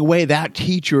taking away that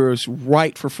teacher's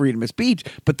right for freedom of speech,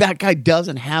 but that guy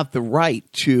doesn't have the right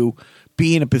to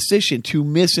be in a position to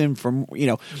misinform,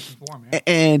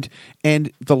 and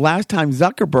the last time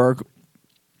Zuckerberg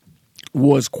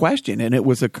was questioned, and it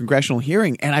was a congressional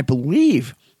hearing, and I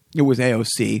believe it was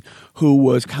AOC who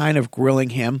was kind of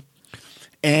grilling him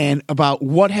and about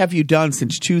what have you done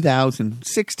since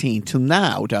 2016 till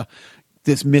now to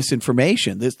this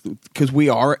misinformation, because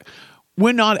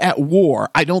we're not at war.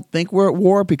 I don't think we're at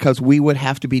war because we would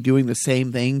have to be doing the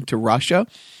same thing to Russia.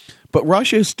 But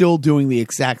Russia is still doing the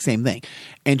exact same thing.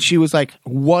 And she was like,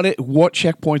 what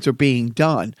checkpoints are being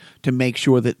done to make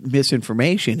sure that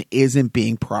misinformation isn't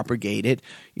being propagated,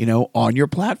 on your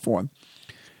platform?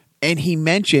 And he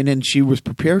mentioned, and she was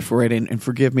prepared for it, and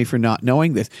forgive me for not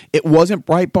knowing this, it wasn't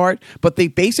Breitbart, but they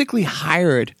basically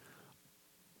hired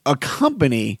a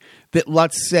company that,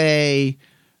 let's say,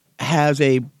 has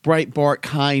a Breitbart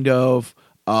kind of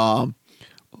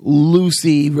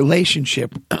loosey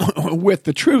relationship with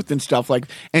the truth and stuff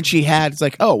and she had, it's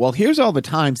like, oh, well, here's all the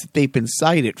times that they've been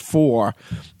cited for,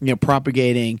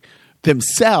 propagating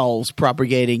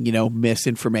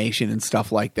misinformation and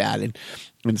stuff like that and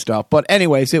stuff. But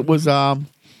anyways, it was yeah,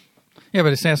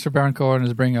 but it stands for Baron Cohen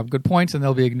is bringing up good points, and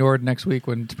they'll be ignored next week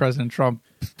when President Trump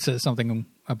says something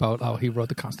about how he wrote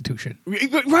the Constitution.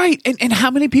 Right. And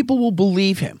how many people will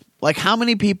believe him? Like, how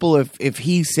many people, if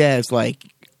he says, like,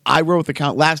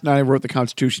 last night I wrote the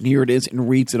Constitution, here it is, and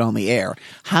reads it on the air,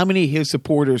 how many of his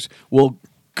supporters will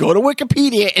go to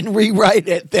Wikipedia and rewrite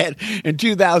it that in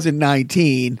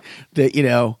 2019 that,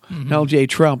 LJ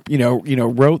Trump,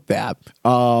 wrote that.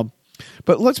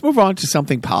 But let's move on to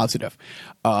something positive.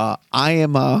 I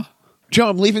am, Joe,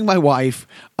 I'm leaving my wife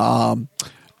to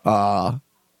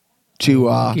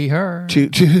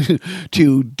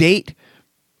date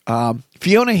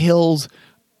Fiona Hill's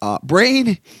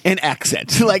brain and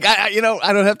accent. Like, I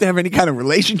don't have to have any kind of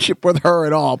relationship with her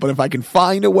at all, but if I can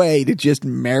find a way to just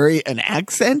marry an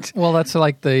accent. Well, that's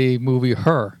like the movie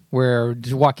Her, where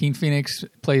Joaquin Phoenix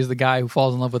plays the guy who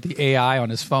falls in love with the AI on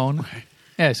his phone.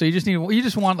 Yeah, so you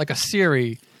just want like a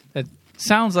Siri that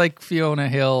sounds like Fiona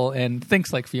Hill and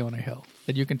thinks like Fiona Hill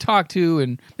that you can talk to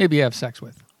and maybe have sex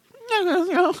with.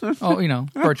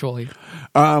 Virtually.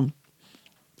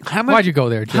 Why'd you go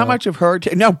there, Joe? How much of her...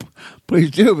 no, please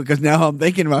do, because now I'm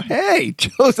thinking about, hey,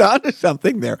 Joe's onto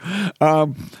something there.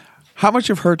 How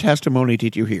much of her testimony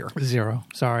did you hear? 0.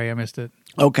 Sorry, I missed it.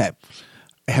 Okay.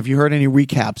 Have you heard any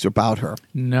recaps about her?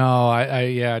 No,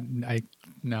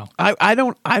 no. I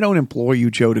don't implore you,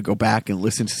 Joe, to go back and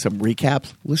listen to some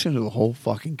recaps. Listen to the whole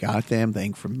fucking goddamn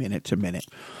thing from minute to minute.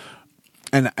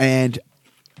 And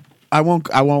I won't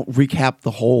recap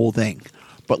the whole thing.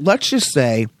 But let's just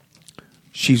say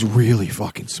she's really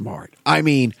fucking smart. I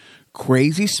mean,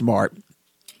 crazy smart.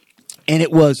 And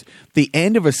it was the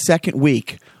end of a second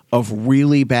week of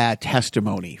really bad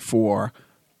testimony for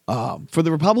the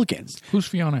Republicans. Who's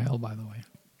Fiona Hill, by the way?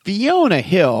 Fiona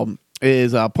Hill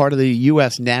is part of the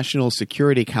U.S. National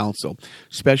Security Council,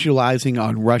 specializing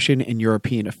on Russian and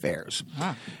European affairs.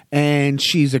 And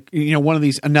she's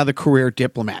another career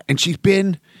diplomat, and she's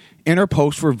been in her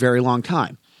post for a very long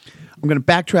time. I'm going to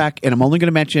backtrack, and I'm only going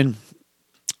to mention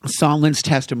Sondland's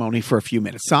testimony for a few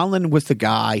minutes. Sondland was the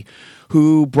guy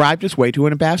who bribed his way to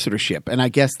an ambassadorship, and I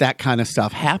guess that kind of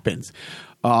stuff happens.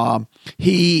 The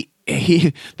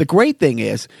great thing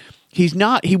is,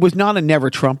 he was not a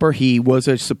never Trumper. He was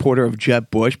a supporter of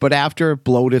Jeb Bush, but after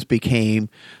Blotus became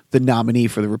the nominee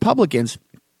for the Republicans,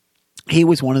 he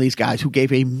was one of these guys who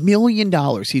gave $1 million.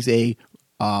 He's a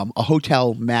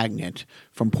hotel magnate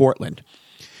from Portland,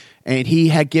 and he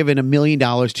had given $1 million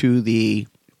to the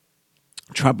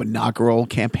Trump inaugural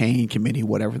campaign committee,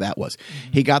 whatever that was.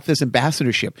 Mm-hmm. He got this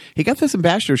ambassadorship.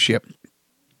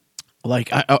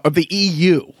 Of the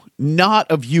EU, not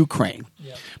of Ukraine.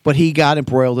 Yep. But he got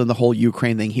embroiled in the whole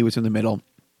Ukraine thing. He was in the middle.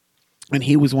 And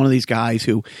he was one of these guys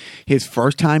who, his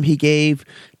first time he gave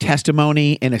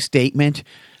testimony in a statement,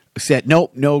 said,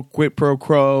 nope, no quid pro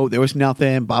quo, there was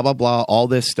nothing, blah, blah, blah, all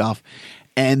this stuff.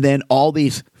 And then all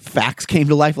these facts came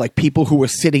to life, like people who were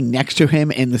sitting next to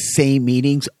him in the same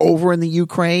meetings over in the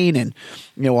Ukraine, and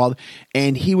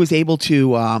and he was able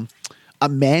to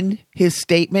amend his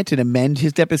statement and amend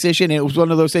his deposition. And it was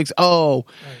one of those things. Oh,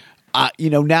 right.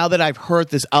 Now that I've heard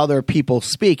this other people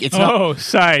speak, it's not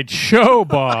sideshow,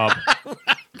 Bob.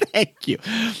 Thank you.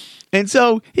 And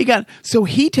so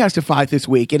he testified this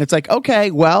week, and it's like, okay,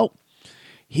 well,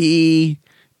 he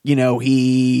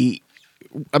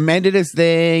amended his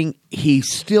thing. He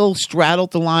still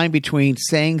straddled the line between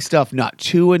saying stuff not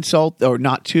too insult or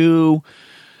not too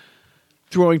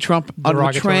throwing Trump under the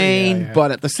Derogatory, train, yeah.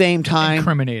 but at the same time,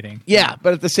 Incriminating. yeah,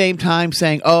 but at the same time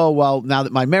saying, oh, well, now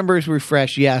that my memory's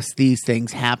refreshed, yes, these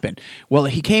things happen. Well,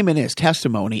 he came in his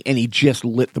testimony and he just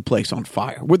lit the place on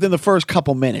fire. Within the first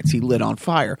couple minutes, he lit on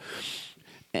fire.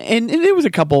 And there was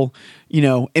a couple,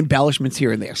 embellishments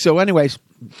here and there. So anyways,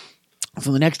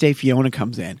 so the next day Fiona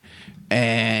comes in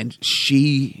and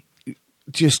she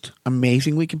just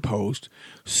amazingly composed,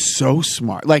 so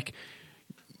smart. Like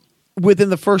within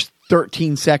the first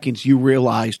 13 seconds, you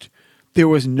realized there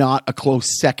was not a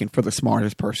close second for the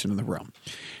smartest person in the room.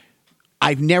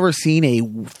 I've never seen a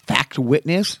fact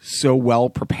witness so well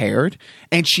prepared.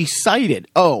 And she cited,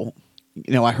 I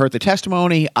heard the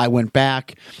testimony. I went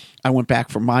back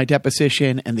for my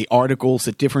deposition and the articles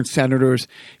that different senators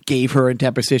gave her in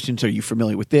depositions. Are you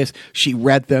familiar with this? She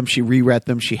read them. She reread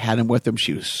them. She had them with them.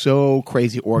 She was so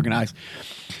crazy organized.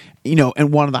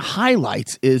 And one of the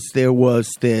highlights is there was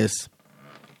this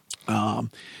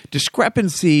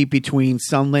discrepancy between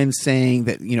Sondland saying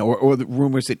that, or the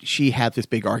rumors that she had this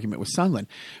big argument with Sondland.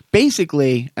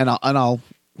 Basically, and I'll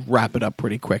wrap it up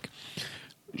pretty quick.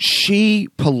 She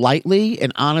politely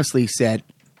and honestly said,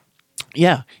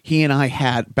 yeah, he and I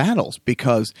had battles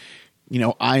because,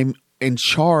 I'm in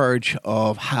charge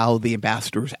of how the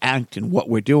ambassadors act and what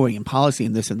we're doing and policy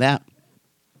and this and that.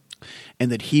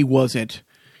 And that he wasn't,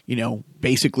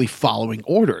 basically following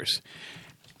orders.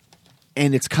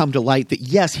 And it's come to light that,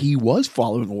 yes, he was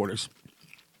following orders,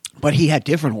 but he had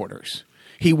different orders.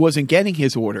 He wasn't getting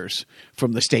his orders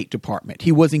from the State Department.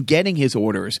 He wasn't getting his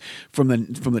orders from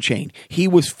the chain. He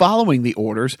was following the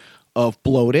orders of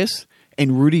Blotis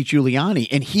and Rudy Giuliani,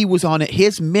 and he was on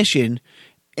his mission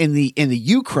in the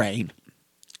Ukraine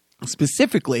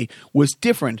specifically was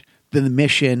different than the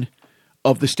mission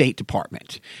of the State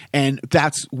Department. And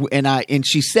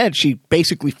she said she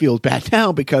basically feels bad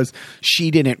now because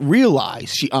she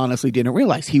honestly didn't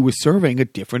realize he was serving a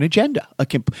different agenda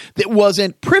that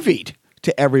wasn't privied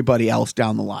to everybody else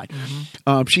down the line.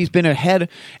 Mm-hmm. She's been ahead,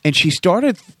 and she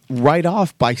started right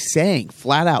off by saying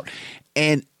flat out,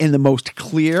 and in the most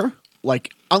clear,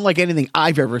 like unlike anything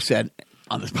I've ever said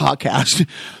on this podcast,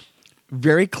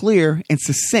 very clear and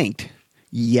succinct.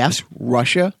 Yes,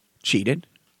 Russia cheated,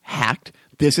 hacked.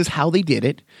 This is how they did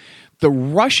it. The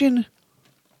Russian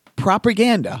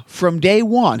propaganda from day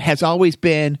one has always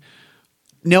been,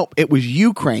 nope, it was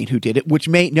Ukraine who did it, which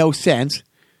made no sense.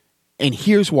 And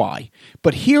here's why.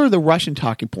 But here are the Russian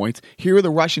talking points. Here are the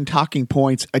Russian talking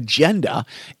points agenda.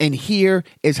 And here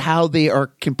is how they are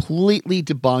completely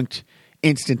debunked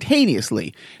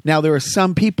instantaneously. Now, there are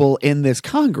some people in this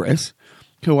Congress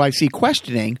who I see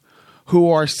questioning who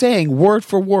are saying word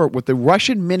for word what the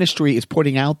Russian ministry is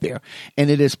putting out there. And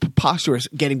it is preposterous,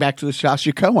 getting back to the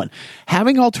Sasha Cohen.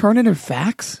 Having alternative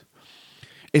facts,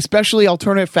 especially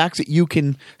alternative facts that you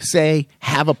can say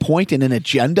have a point and an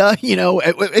agenda,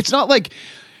 it's not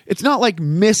like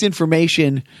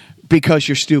misinformation because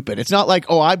you're stupid. It's not like,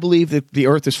 I believe that the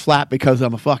earth is flat because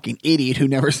I'm a fucking idiot who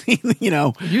never seen,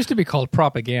 It used to be called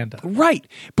propaganda. Right.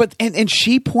 But, and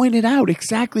she pointed out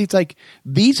exactly, it's like,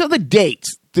 these are the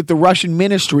dates that the Russian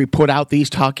ministry put out these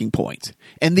talking points.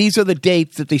 And these are the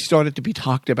dates that they started to be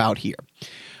talked about here.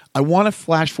 I want to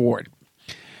flash forward.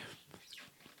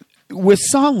 With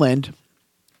Sondland,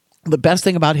 the best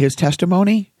thing about his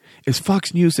testimony is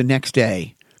Fox News the next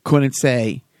day couldn't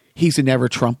say he's a never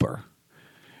Trumper.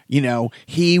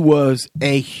 He was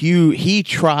he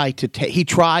tried to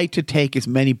take as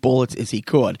many bullets as he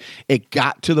could. It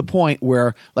got to the point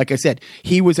where, like I said,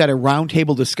 he was at a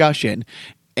roundtable discussion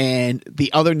and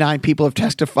the other 9 people have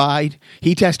testified.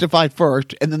 He testified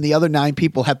first, and then the other 9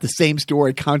 people had the same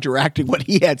story counteracting what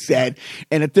he had said.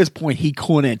 And at this point, he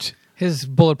couldn't. His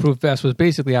bulletproof vest was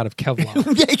basically out of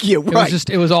Kevlar. Thank you. Right.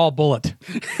 It was all bullet.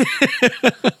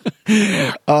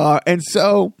 And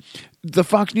so the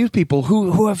Fox News people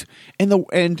who have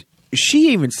and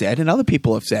she even said, and other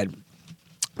people have said,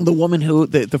 the woman who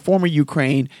the former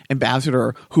Ukraine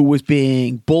ambassador who was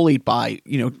being bullied by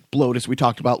Blotis, we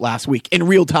talked about last week, in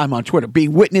real time on Twitter,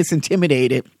 being witness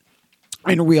intimidated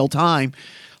in real time.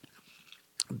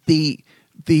 The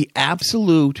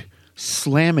absolute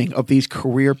slamming of these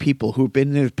career people who've been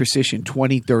in their position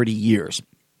 20, 30 years,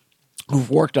 who've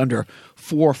worked under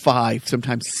 4, 5,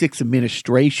 sometimes 6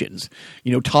 administrations,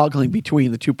 toggling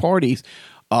between the two parties.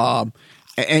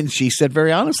 And she said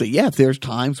very honestly, there's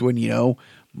times when,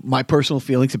 my personal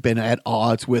feelings have been at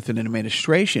odds with an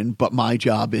administration, but my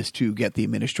job is to get the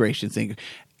administration thing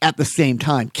at the same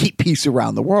time, keep peace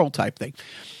around the world type thing.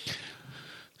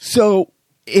 So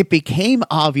it became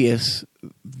obvious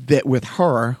that with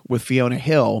Fiona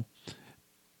Hill,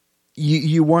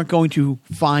 you weren't going to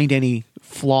find any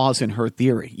flaws in her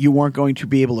theory. You weren't going to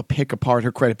be able to pick apart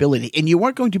her credibility, and you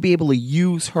weren't going to be able to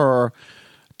use her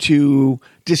to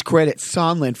discredit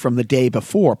Sondland from the day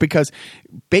before, because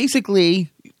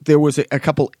basically there was a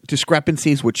couple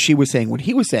discrepancies, what she was saying, what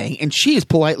he was saying, and she, as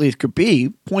politely as could be,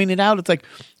 pointed out, it's like,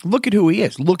 look at who he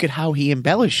is. Look at how he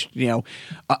embellished,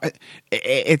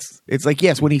 it's like,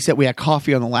 yes, when he said we had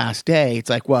coffee on the last day, it's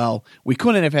like, well, we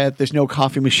couldn't have there's no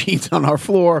coffee machines on our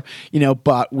floor,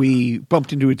 but we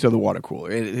bumped into each other water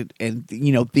cooler and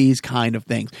these kind of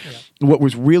things. Yeah. What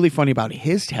was really funny about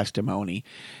his testimony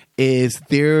is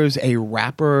there's a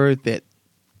rapper that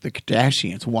the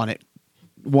Kardashians wanted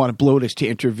Blotus to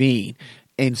intervene,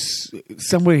 and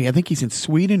somebody, I think he's in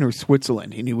Sweden or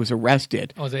Switzerland, and he was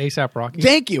arrested. Oh, is it A$AP Rocky?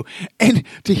 Thank you. And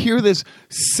to hear this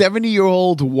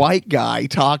 70-year-old white guy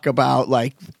talk about,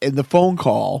 like, in the phone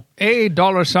call,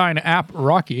 $$app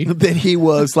Rocky, that he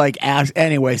was like asked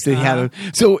anyways, that he had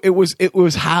so it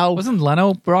was how wasn't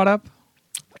Leno brought up?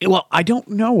 Well, I don't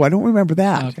know. I don't remember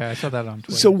that. Okay, I saw that on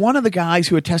Twitter. So one of the guys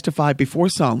who had testified before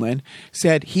Sondland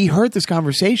said he heard this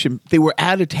conversation. They were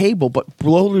at a table, but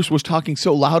Blotus was talking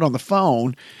so loud on the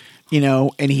phone,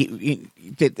 and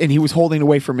he was holding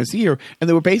away from his ear. And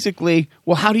they were basically,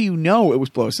 well, how do you know it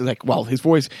was Blotus? It's like, well, his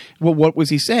voice, well, what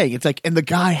was he saying? It's like, and the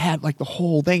guy had like the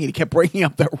whole thing, and he kept breaking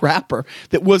up that rapper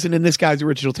that wasn't in this guy's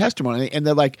original testimony. And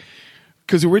they're like,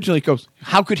 because originally he goes,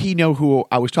 how could he know who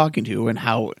I was talking to and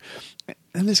how...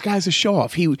 And this guy's a show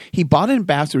off. He bought an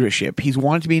ambassadorship. He's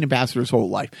wanted to be an ambassador his whole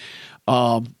life.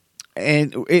 And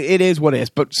it is what it is.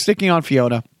 But sticking on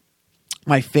Fiona,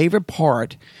 my favorite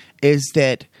part is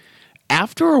that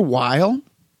after a while,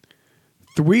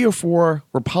 3 or 4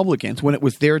 Republicans, when it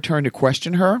was their turn to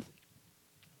question her,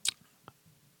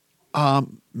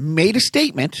 made a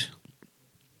statement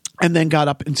and then got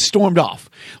up and stormed off.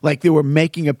 Like they were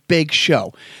making a big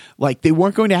show. Like they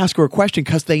weren't going to ask her a question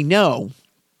because they know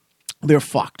they're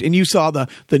fucked. And you saw the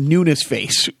Nunes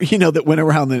face, that went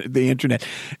around the internet.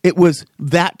 It was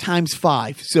that times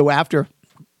 5. So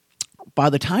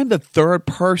by the time the third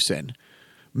person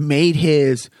made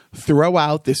his throw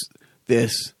out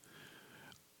this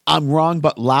I'm wrong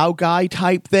but loud guy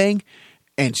type thing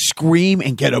and scream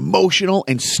and get emotional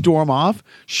and storm off,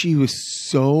 she was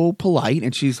so polite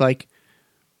and she's like,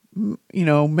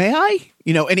 may I?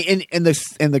 And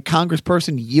the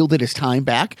congressperson yielded his time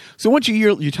back. So once you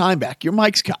yield your time back, your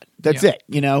mic's cut. That's it,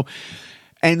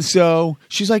 And so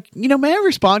she's like, may I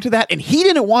respond to that? And he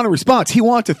didn't want a response. He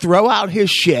wanted to throw out his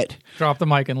shit. Drop the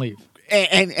mic and leave.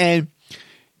 And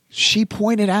she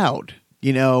pointed out,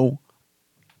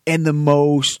 in the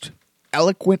most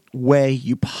eloquent way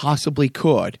you possibly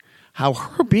could, how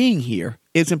her being here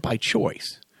isn't by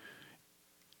choice.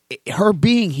 Her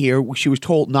being here, she was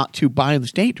told not to by the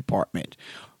State Department.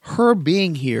 Her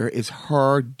being here is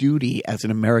her duty as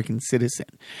an American citizen,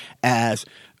 as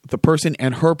the person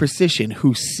in her position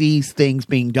who sees things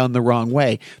being done the wrong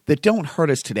way that don't hurt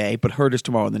us today, but hurt us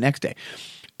tomorrow and the next day.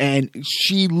 And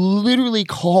she literally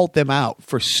called them out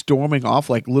for storming off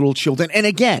like little children. And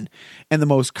again, in the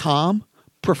most calm,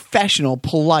 professional,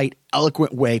 polite,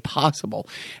 eloquent way possible.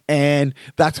 And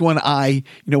that's when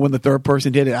when the third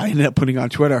person did it, I ended up putting on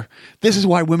Twitter, this is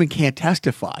why women can't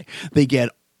testify. They get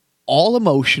all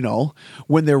emotional.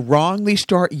 When they're wrong, they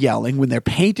start yelling. When they're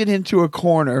painted into a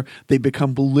corner, they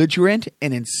become belligerent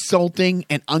and insulting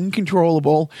and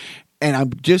uncontrollable. And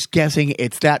I'm just guessing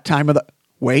it's that time of the...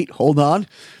 Wait, hold on.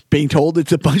 Being told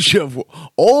it's a bunch of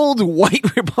old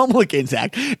white Republicans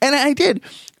act. And I did.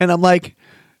 And I'm like...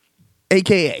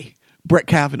 AKA Brett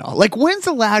Kavanaugh. Like, when's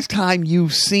the last time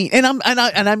you've seen? And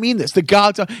I mean this. The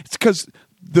gods. It's because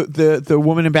the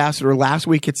woman ambassador last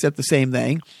week had said the same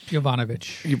thing.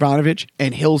 Yovanovitch,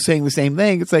 and Hill's saying the same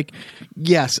thing. It's like,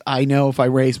 yes, I know if I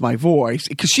raise my voice,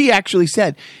 because she actually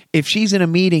said if she's in a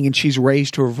meeting and she's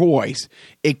raised her voice,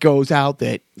 it goes out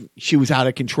that she was out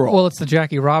of control. Well, it's the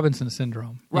Jackie Robinson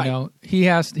syndrome. Right.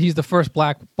 He's the first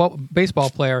black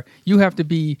baseball player. You have to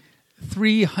be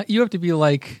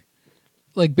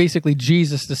like basically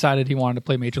Jesus decided he wanted to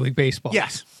play Major League Baseball.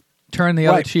 Yes. Turn the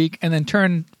other cheek and then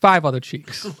turn 5 other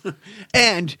cheeks.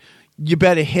 And you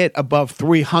better hit above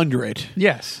 300.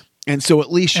 Yes. And so at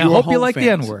least I hope you like the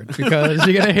N-word because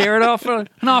you're going to hear it an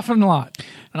awful lot.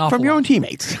 From your own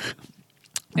teammates.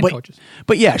 And coaches.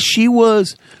 But yeah, she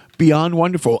was beyond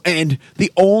wonderful. And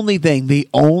the only thing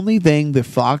the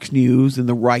Fox News and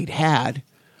the right had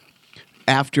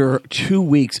after 2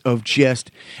 weeks of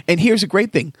just, and here's a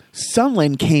great thing,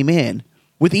 Sondland came in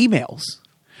with emails,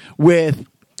 with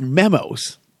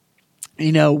memos,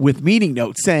 with meeting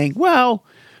notes saying, well,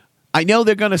 I know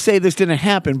they're going to say this didn't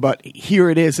happen, but here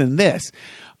it is in this.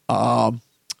 And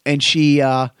she,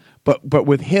 but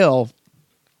with Hill,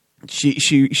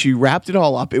 She wrapped it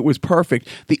all up. It was perfect.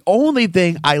 The only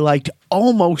thing I liked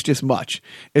almost as much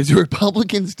is the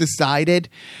Republicans decided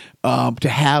to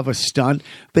have a stunt.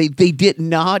 They did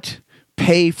not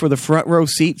pay for the front row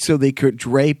seat so they could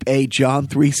drape a John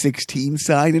 3:16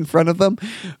 sign in front of them,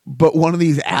 but one of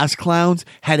these ass clowns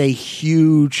had a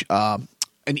huge an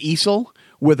easel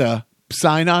with a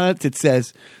sign on it that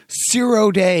says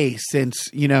 0 days since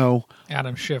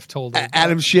Adam Schiff told it.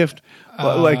 Adam Schiff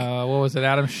what was it?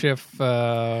 Adam Schiff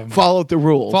followed the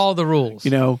rules. Follow the rules.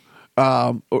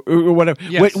 Or whatever.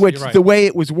 Yes, Which you're right. the way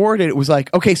it was worded, it was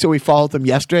like, okay, so we followed them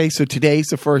yesterday, so today's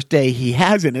the first day he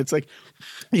hasn't. It's like,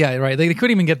 Yeah, right. They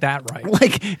couldn't even get that right.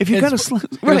 like if you got to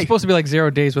It was supposed to be like 0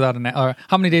 days without or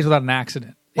how many days without an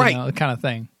accident, Right. Kind of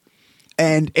thing.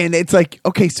 And it's like,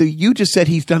 okay, so you just said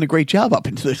he's done a great job up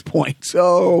until this point.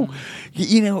 So,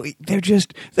 they're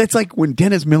just, that's like when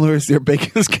Dennis Miller is their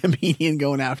biggest comedian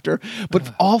going after.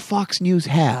 But all Fox News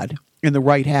had in the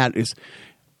right hat is,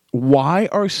 why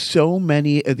are so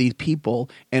many of these people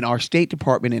in our State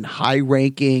Department in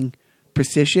high-ranking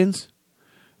positions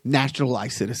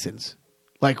nationalized citizens?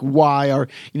 Like, why are,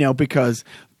 because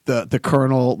the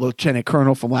colonel, lieutenant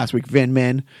colonel from last week,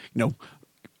 Vindman,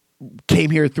 came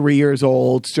here 3 years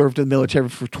old, served in the military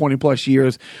for 20 plus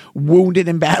years, wounded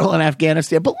in battle in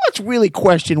Afghanistan. But let's really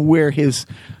question where his,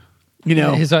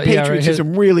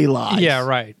 patriotism really lies. Yeah,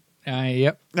 right.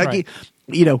 Yep. Like, right.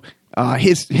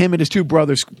 Him and his two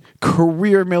brothers,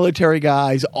 career military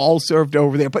guys, all served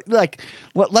over there. But like,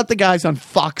 let the guys on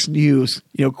Fox News,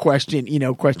 question him.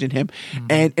 Mm-hmm.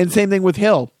 And same thing with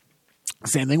Hill.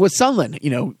 Same thing with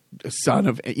Sondland, son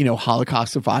of,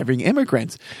 Holocaust surviving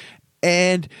immigrants.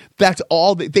 And that's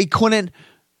all they couldn't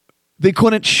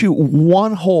shoot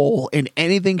one hole in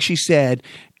anything she said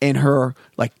in her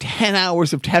 10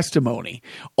 hours of testimony.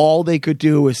 All they could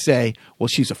do is say, well,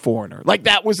 she's a foreigner. Like,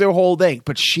 that was their whole thing.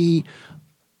 But she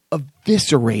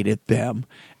eviscerated them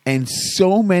in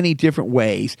so many different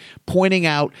ways, pointing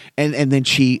out, and then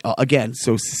she, again,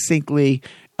 so succinctly,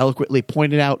 eloquently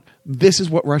pointed out, this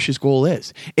is what Russia's goal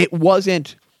is. It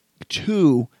wasn't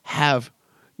to have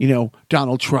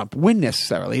Donald Trump win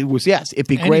necessarily. It was, yes, it'd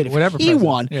be great if he president.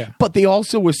 won. Yeah. But they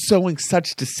also were sowing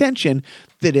such dissension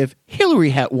that if Hillary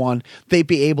had won, they'd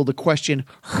be able to question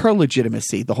her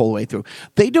legitimacy the whole way through.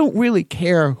 They don't really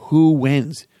care who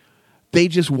wins. They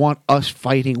just want us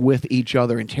fighting with each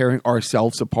other and tearing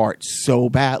ourselves apart so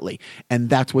badly. And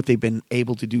that's what they've been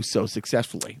able to do so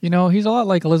successfully. He's a lot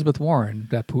like Elizabeth Warren,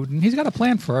 that Putin. He's got a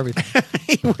plan for everything.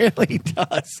 He really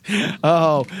does.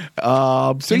 So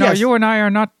yes. You and I are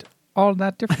not all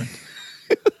that different.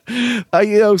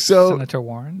 So Senator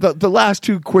Warren. The last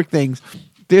two quick things.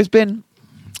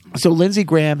 So Lindsey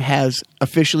Graham has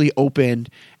officially opened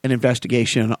an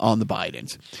investigation on the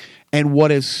Bidens. And what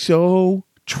is so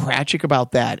tragic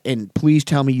about that, and please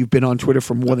tell me you've been on Twitter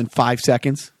for more than 5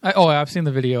 seconds. I've seen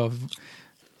the video of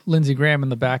Lindsey Graham in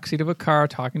the backseat of a car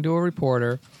talking to a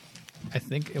reporter. I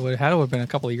think had to have been a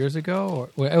couple of years ago.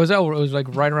 Or it was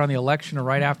like right around the election or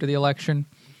right after the election.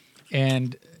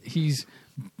 And he's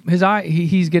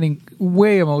getting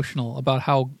way emotional about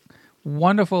how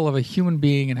wonderful of a human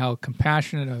being and how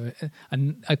compassionate of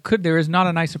it. There is not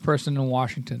a nicer person in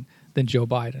Washington than Joe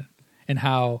Biden, and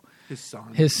how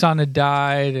his son had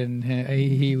died, and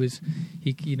he was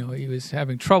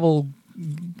having trouble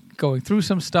going through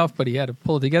some stuff, but he had to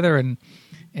pull it together, and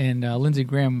Lindsey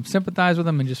Graham sympathized with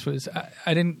him and just was.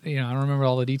 I don't remember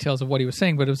all the details of what he was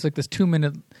saying, but it was like this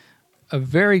 2-minute, a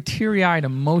very teary-eyed,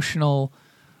 emotional,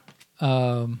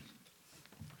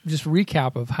 just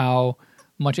recap of how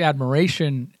much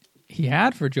admiration he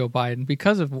had for Joe Biden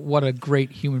because of what a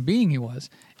great human being he was.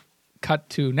 Cut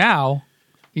to now.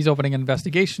 He's opening an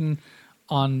investigation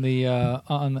on the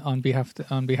on behalf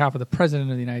of the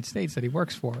president of the United States that he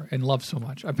works for and loves so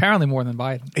much. Apparently more than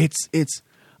Biden. It's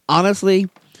honestly,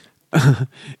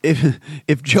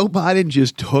 if Joe Biden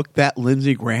just took that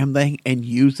Lindsey Graham thing and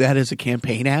used that as a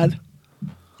campaign ad,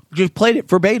 just played it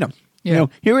verbatim. Yeah.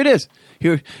 Here it is.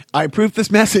 Here, I approved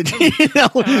this message.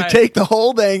 Right. Take the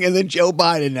whole thing, and then Joe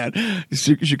Biden that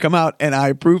should come out, and I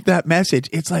approved that message.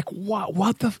 It's like,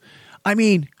 what the? I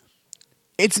mean.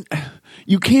 It's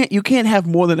you can't have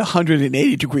more than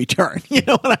 180-degree turn. You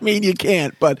know what I mean? You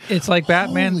can't. But it's like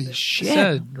Batman shit.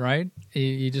 said, right?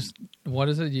 You just what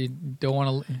is it? You don't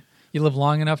want to. You live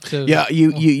long enough to. Yeah,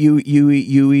 you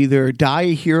either die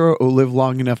a hero or live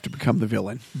long enough to become the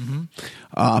villain.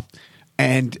 Mm-hmm.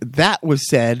 And that was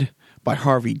said by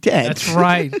Harvey Dent. That's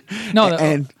right. No,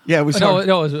 it was. No,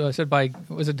 it was said by.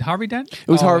 Was it Harvey Dent? It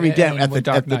was Harvey Dent at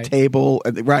the table.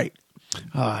 Right.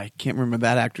 I can't remember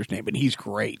that actor's name, but he's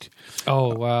great.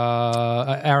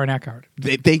 Aaron Eckhart.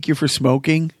 Thank you for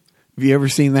smoking. Have you ever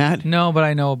seen that? No, but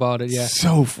I know about it. Yeah.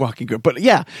 So fucking good. But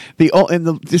yeah,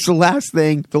 just the last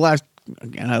thing,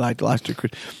 again, I like the last two.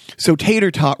 So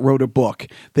Tater Tot wrote a book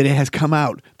that it has come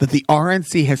out that the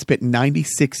RNC has spent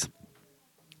 96.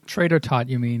 Trader Tot,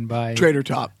 you mean by Trader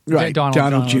Tot, right?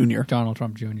 Donald Jr. Donald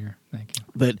Trump Jr. Thank you.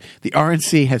 That the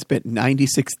RNC has spent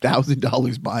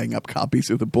 $96,000 buying up copies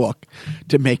of the book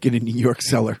to make it a New York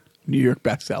bestseller.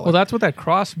 Well, that's what that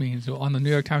cross means on the New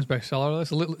York Times bestseller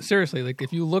list. Seriously, like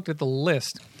if you looked at the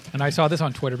list, and I saw this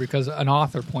on Twitter because an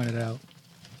author pointed it out.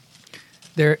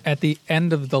 There at the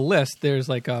end of the list, there's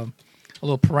like a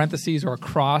little parentheses or a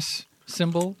cross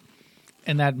symbol,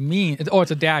 and that means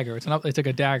it's a dagger. It's like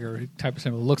a dagger type of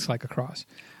symbol. It looks like a cross,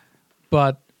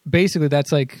 but basically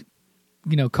that's like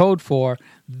code for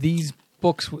these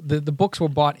books. The books were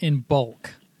bought in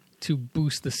bulk to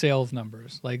boost the sales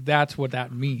numbers. Like that's what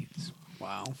that means.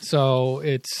 Wow. So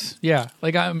it's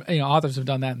like authors have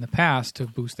done that in the past to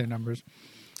boost their numbers,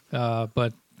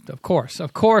 but of course,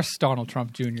 Donald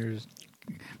Trump Jr. is.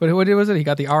 But what was it? He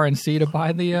got the RNC to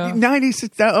buy the almost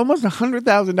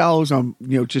 $100,000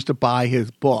 on just to buy his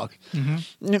book.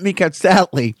 Mm-hmm. Because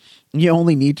sadly, you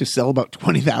only need to sell about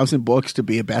 20,000 books to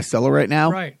be a bestseller right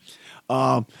now. Right.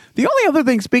 The only other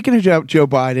thing, speaking of Joe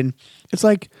Biden, it's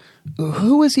like,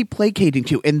 who is he placating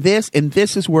to? And this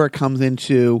is where it comes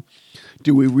into: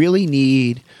 do we really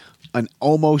need an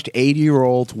almost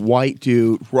 80-year-old white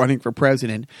dude running for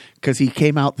president? Because he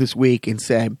came out this week and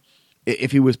said,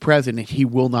 if he was president, he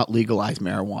will not legalize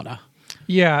marijuana.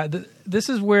 Yeah, this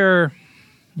is where,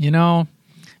 remember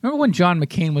when John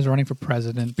McCain was running for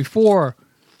president, before,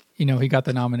 he got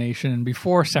the nomination, and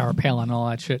before Sarah Palin and all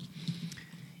that shit,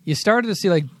 you started to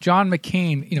see, like, John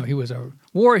McCain, he was a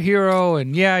war hero,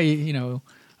 and you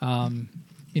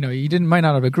might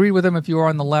not have agreed with him if you were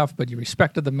on the left, but you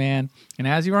respected the man. And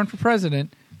as you run for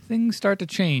president, things start to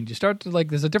change. You start to,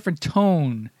 there's a different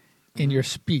tone in your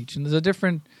speech, and there's a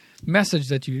different message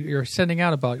that you're sending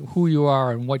out about who you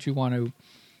are and what you want to,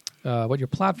 what your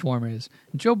platform is.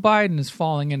 And Joe Biden is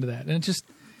falling into that, and it just,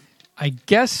 I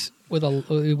guess,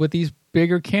 with these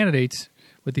bigger candidates,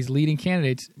 with these leading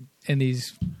candidates, and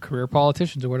these career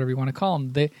politicians or whatever you want to call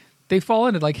them, they fall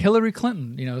into like Hillary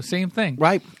Clinton. Same thing,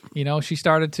 right? She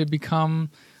started to become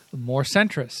more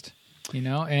centrist,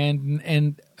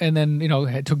 and then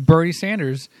it took Bernie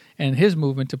Sanders and his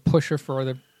movement to push her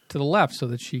further to the left so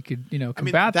that she could,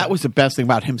 combat that. Was the best thing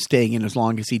about him staying in as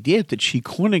long as he did, that she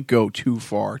couldn't go too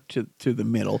far to the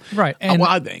middle. Right. And,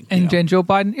 I think. And Joe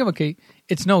Biden, okay,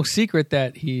 it's no secret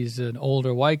that he's an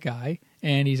older white guy,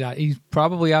 and he's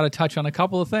probably out of touch on a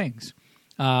couple of things.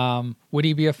 Would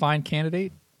he be a fine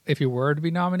candidate if he were to be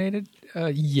nominated?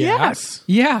 Yes.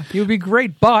 Yeah, he would be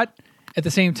great. But at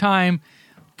the same time,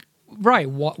 right,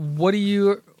 what do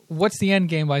you... What's the end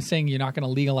game by saying you're not going to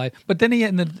legalize? But then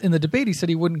in the debate, he said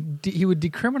he would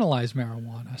decriminalize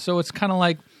marijuana. So it's kind of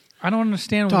like, I don't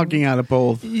understand. Talking out of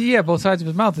both. Yeah, both sides of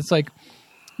his mouth. It's like,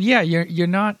 yeah, you're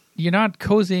not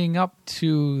cozying up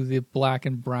to the black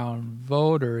and brown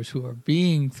voters who are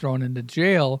being thrown into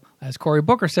jail, as Cory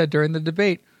Booker said during the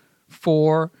debate,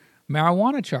 for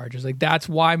marijuana charges. Like that's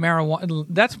why marijuana.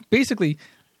 That's basically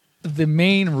the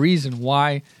main reason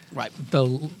why the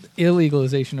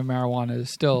illegalization of marijuana is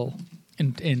still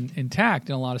intact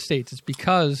in a lot of states. It's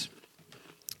because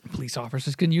police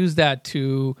officers can use that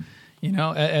to,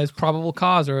 as probable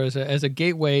cause or as a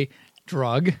gateway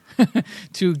drug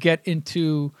to get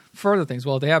into further things.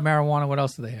 Well, if they have marijuana, what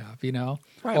else do they have?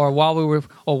 Right. Or while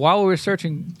we were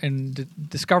searching and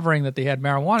discovering that they had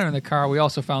marijuana in the car, we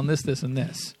also found this, and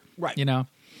this. Right.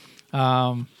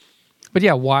 But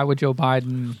yeah, why would Joe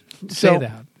Biden say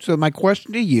that? So my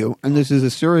question to you, and this is a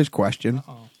serious question,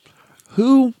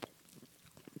 who's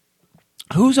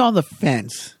on the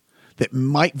fence that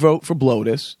might vote for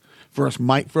Blotus versus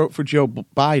might vote for Joe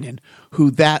Biden,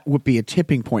 who that would be a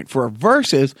tipping point for,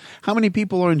 versus how many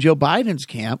people are in Joe Biden's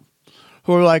camp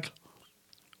who are like,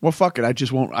 well, fuck it, I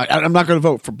just won't, I'm not going to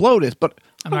vote for Blotus, but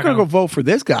I'm not going to go vote for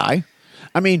this guy.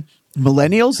 I mean,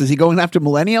 millennials? Is he going after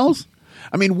millennials?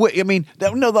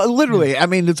 Literally. I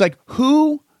mean, it's like,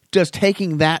 who does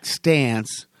taking that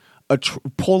stance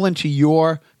pull into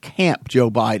your camp, Joe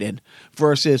Biden,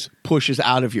 versus pushes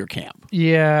out of your camp?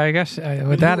 Yeah, I guess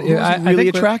with that, I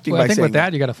think attracting. I think with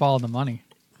that, you got to follow the money.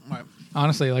 Right.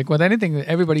 Honestly, like with anything that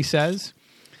everybody says,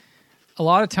 a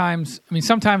lot of times,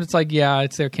 sometimes it's like, yeah,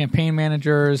 it's their campaign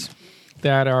managers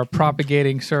that are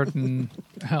propagating certain.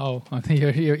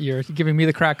 You're giving me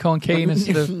the crack cocaine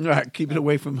instead of right, keep it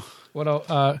away from.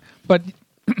 But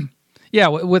yeah,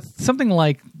 with something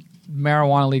like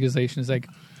marijuana legalization,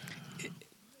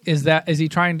 is he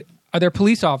trying? Are there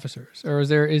police officers, or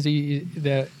is he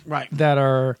that right that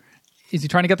are is he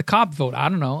trying to get the cop vote? I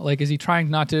don't know. Like, is he trying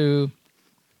not to?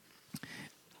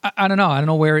 I don't know. I don't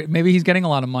know where. Maybe he's getting a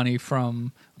lot of money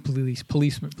from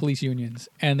police unions,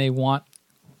 and they want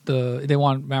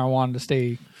marijuana to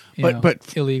stay,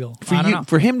 but illegal.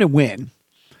 For him to win,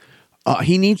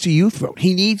 he needs a youth vote.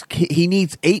 He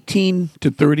needs 18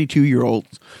 to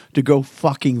 32-year-olds to go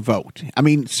fucking vote. I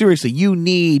mean, seriously, you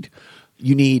need.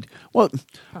 Well,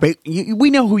 but we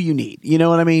know who you need. You know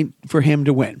what I mean? For him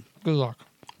to win. Good luck.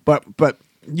 But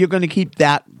you're going to keep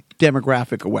that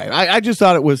demographic away. I just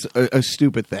thought it was a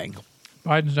stupid thing.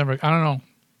 Biden's never. I don't know.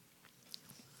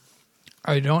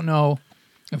 I don't know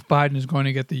if Biden is going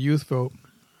to get the youth vote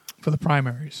for the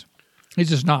primaries. He's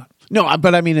just not. No,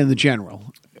 but I mean in the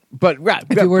general. But right,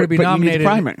 if he were to be nominated,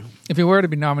 if he were to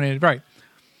be nominated, right?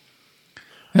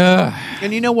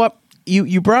 And you know what?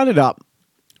 You brought it up,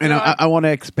 and I want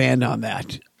to expand on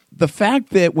that. The fact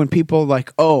that when people are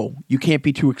like, "Oh, you can't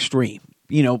be too extreme,"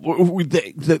 you know,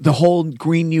 the whole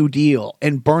Green New Deal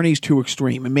and Bernie's too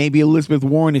extreme, and maybe Elizabeth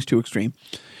Warren is too extreme.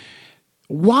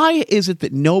 Why is it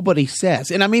that nobody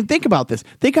says, and I mean, think about this.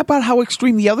 Think about how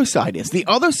extreme the other side is. The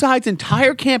other side's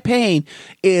entire campaign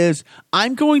is,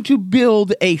 I'm going to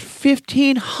build a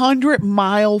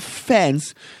 1,500-mile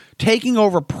fence taking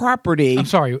over property. I'm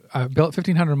sorry, built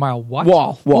 1,500-mile what?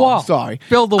 Wall. Sorry.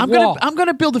 Build the wall. I'm going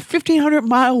to build a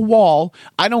 1,500-mile wall.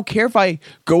 I don't care if I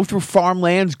go through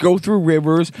farmlands, go through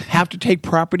rivers, have to take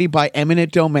property by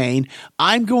eminent domain.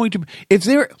 I'm going to, if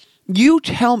there... You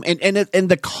tell me, and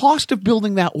the cost of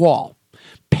building that wall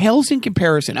pales in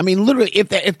comparison. I mean, literally, if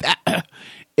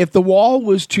the wall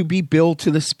was to be built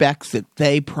to the specs that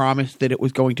they promised that it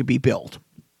was going to be built,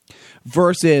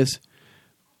 versus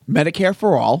Medicare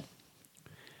for all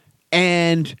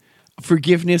and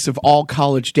forgiveness of all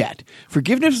college debt.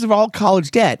 Forgiveness of all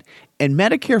college debt and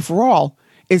Medicare for all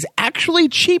is actually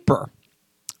cheaper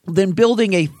than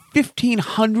building a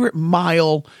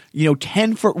 1,500-mile,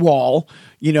 10-foot wall,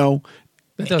 that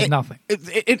does nothing.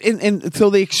 And so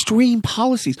the extreme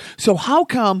policies. So how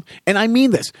come, and I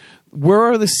mean this, where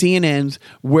are the CNNs?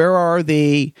 Where are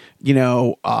the,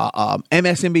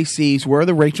 MSNBCs? Where are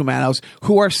the Rachel Maddows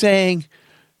who are saying,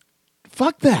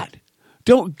 fuck that.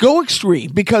 Don't go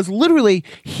extreme, because literally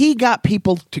he got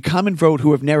people to come and vote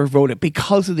who have never voted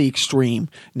because of the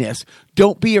extremeness.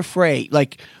 Don't be afraid.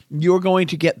 Like, you're going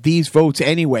to get these votes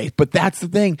anyway. But that's the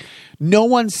thing. No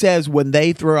one says when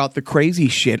they throw out the crazy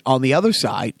shit on the other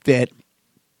side that,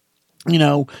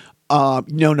 no,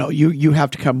 you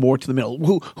have to come more to the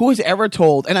middle. Who has ever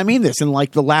told, and I mean this in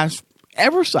like the last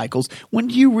ever cycles, when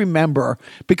do you remember,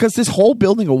 because this whole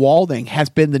building a wall thing has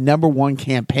been the number one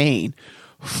campaign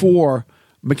for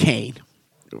McCain.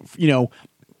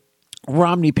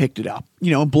 Romney picked it up,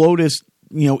 and Blotus,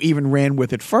 even ran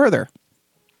with it further.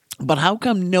 But how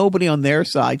come nobody on their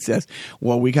side says,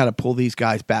 well, we got to pull these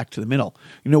guys back to the middle?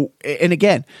 And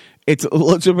again, it's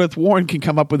Elizabeth Warren can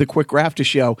come up with a quick graph to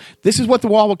show this is what the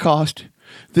wall will cost.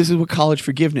 This is what college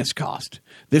forgiveness cost.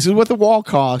 This is what the wall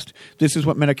cost. This is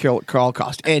what Medicare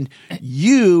cost. And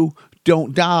you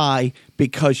don't die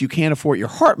because you can't afford your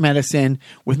heart medicine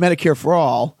with Medicare for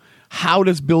all. How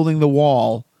does building the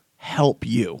wall help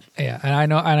you? Yeah,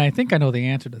 and I think I know the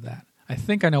answer to that. I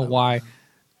think I know why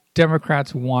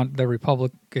Democrats want the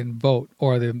Republican vote,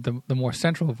 or the more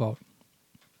central vote.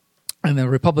 And the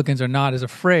Republicans are not as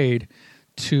afraid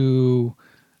to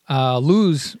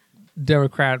lose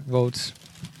Democrat votes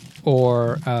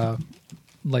or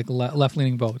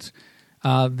left-leaning votes.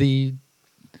 The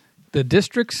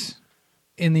districts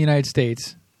in the United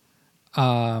States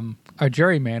are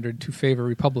gerrymandered to favor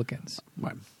Republicans.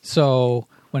 Right. So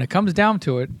when it comes down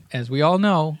to it, as we all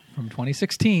know from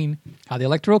 2016, how the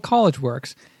Electoral College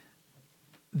works,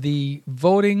 the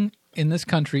voting in this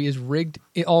country is rigged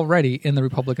already in the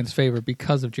Republicans' favor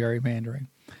because of gerrymandering.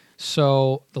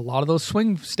 So a lot of those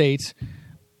swing states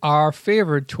are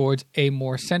favored towards a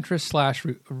more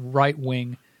centrist /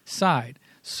 right-wing side.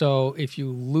 So if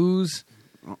you lose,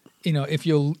 if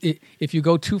you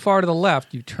go too far to the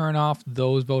left, you turn off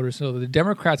those voters. So the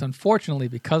Democrats, unfortunately,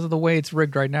 because of the way it's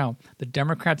rigged right now, the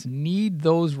Democrats need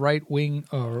those right-wing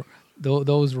or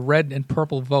those red and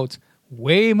purple votes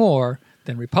way more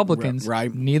than Republicans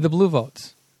need the blue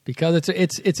votes, because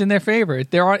it's in their favor.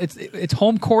 It's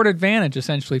home court advantage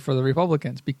essentially for the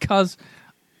Republicans because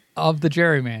of the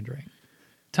gerrymandering.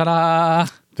 Ta-da!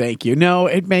 Thank you. No,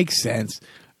 it makes sense.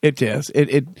 It does.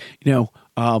 Thank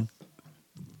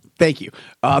you.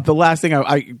 The last thing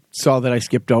I saw that I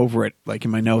skipped over it, like in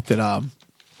my note, that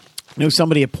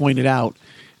somebody had pointed out,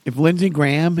 if Lindsey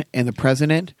Graham and the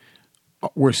president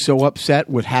were so upset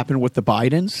what happened with the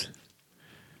Bidens,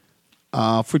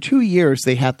 for 2 years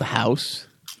they had the House,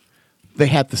 they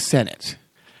had the Senate?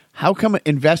 How come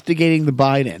investigating the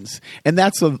Bidens? And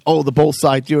that's the both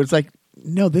sides do. It's like,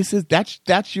 no,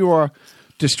 that's your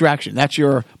distraction. That's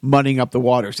your muddying up the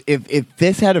waters. If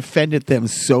this had offended them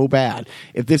so bad,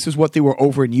 if this is what they were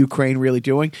over in Ukraine really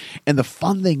doing, and the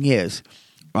fun thing is,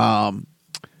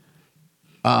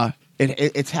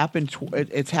 it's happened.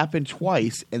 It's happened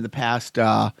twice in the past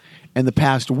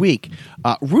week.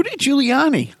 Rudy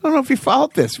Giuliani. I don't know if you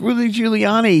followed this. Rudy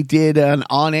Giuliani did an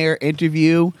on-air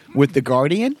interview with The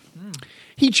Guardian.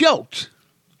 He joked.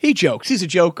 He's a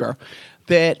joker.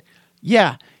 That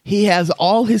he has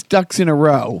all his ducks in a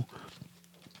row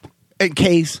in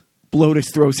case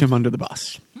Blotus throws him under the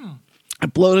bus.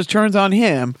 If Blotus turns on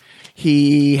him,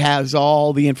 he has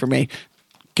all the information.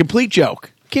 Complete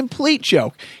joke.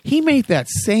 He made that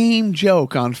same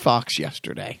joke on Fox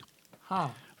yesterday.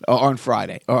 Or on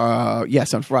Friday.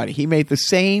 Yes, on Friday. He made the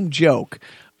same joke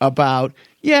about,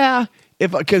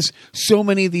 because so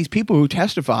many of these people who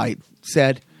testified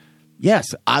said,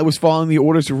 yes, I was following the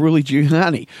orders of Rudy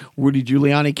Giuliani. Rudy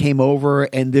Giuliani came over,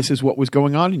 and this is what was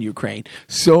going on in Ukraine.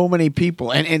 So many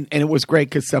people, and it was great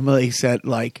because somebody said,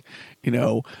 like, one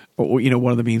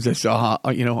of the memes I saw,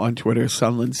 on Twitter,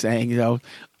 Sunland saying,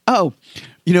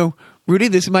 Rudy,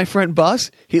 this is my friend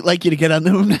Bus. He'd like you to get on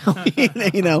him now.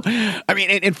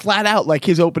 And flat out, like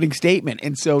his opening statement.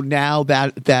 And so now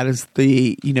that is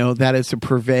the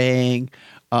purveying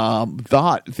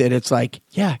thought that it's like,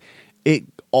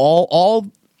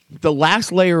 all the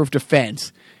last layer of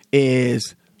defense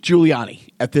is Giuliani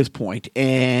at this point,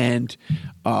 and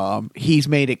he's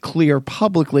made it clear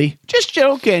publicly, just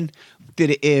joking,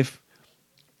 that if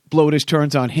Blotus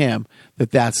turns on him,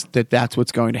 that's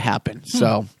what's going to happen.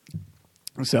 So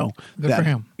good for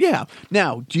him. Yeah.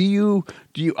 Now, do you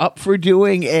up for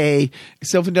doing a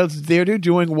self-indulgent theater,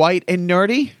 doing White and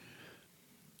Nerdy?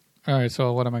 All right.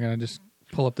 So what am I going to just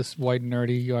pull up this White and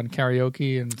Nerdy on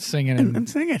karaoke and sing it? And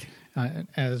sing it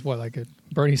as what, like a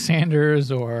Bernie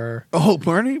Sanders or? Oh,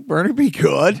 Bernie be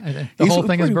good. The whole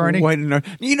thing is Bernie. White and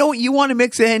Nerdy. You know what? You want to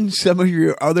mix in some of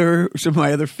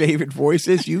my other favorite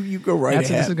voices? You go right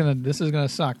ahead. This is gonna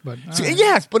suck, but right.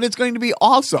 Yes, but it's going to be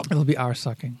awesome. It'll be our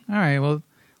sucking. All right. Well,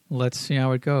 let's see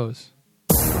how it goes.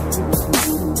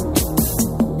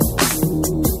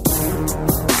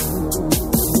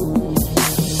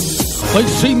 They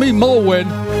see me mowing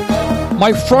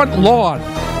my front lawn.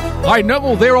 I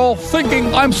know they're all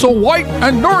thinking I'm so white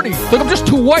and nerdy. Think I'm just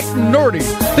too white and nerdy.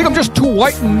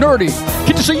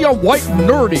 Can't you see I'm white and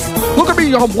nerdy? Look at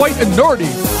me, I'm white and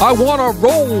nerdy. I want to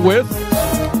roll with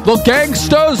the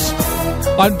gangsters.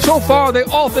 And so far, they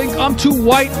all think I'm too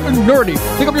white and nerdy.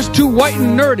 Think I'm just too white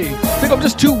and nerdy. I'm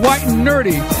just too white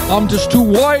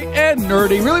and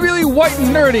nerdy. Really, really white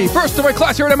and nerdy. First in my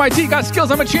class here at MIT. Got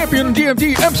skills, I'm a champion in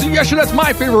DMD. MC, yeah, sure, that's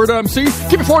my favorite MC.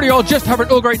 Keep it 40, I'll just have an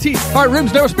Earl Grey tea. My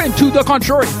rims never spin, to the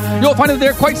contrary. You'll find that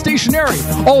they're quite stationary.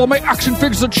 All of my action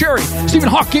figures are cherry. Stephen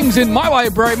Hawking's in my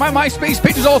library. My MySpace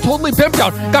page is all totally pimped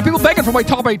out. Got people begging for my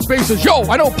top 8 spaces. Yo,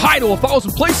 I know pie to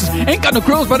 1,000 places. Ain't got no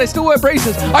grills, but I still wear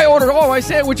braces. I ordered all my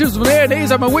sandwiches with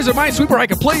mayonnaise. I'm a wizard minesweeper. I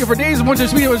can play you for days. And once you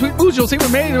sweet booze, you'll see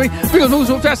what made me. Because moves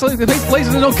so fast, like the take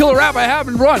places. And no killer rap I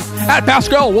haven't run. At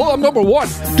Pascal, well, I'm number 1.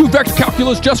 Do vector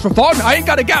calculus just for fun. I ain't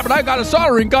got a gap, but I got a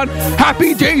soldering gun.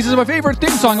 Happy Days is my favorite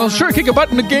theme song. I'll sure kick a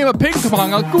butt in the game of ping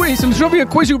pong. I'll quiz some trivia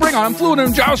quiz you bring on. I'm fluent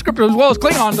in JavaScript as well as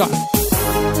Klingons on.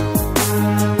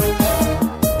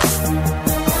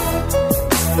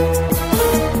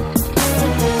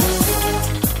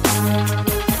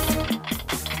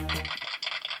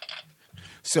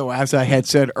 So as I had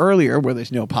said earlier, where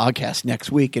there's no podcast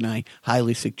next week, and I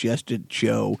highly suggested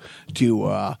Joe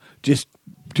to just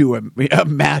do a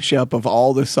mashup of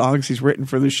all the songs he's written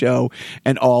for the show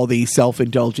and all the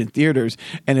self-indulgent theaters.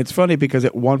 And it's funny because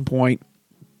at one point,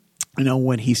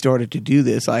 when he started to do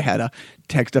this, I had a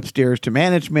text upstairs to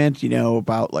management,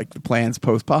 about like the plans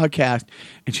post-podcast.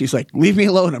 And she's like, leave me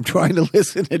alone. I'm trying to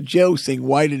listen to Joe sing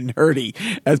White and Nerdy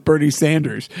as Bernie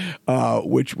Sanders,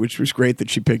 which was great that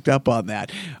she picked up on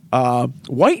that.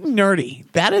 White and Nerdy,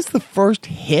 that is the first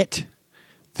hit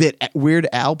that Weird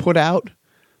Al put out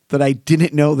that I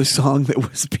didn't know the song that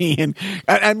was being.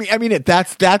 I mean,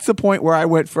 that's the point where I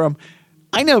went from,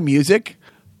 I know music.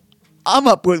 I'm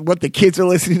up with what the kids are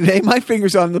listening to today. My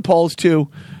finger's on the pulse too.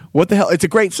 What the hell? It's a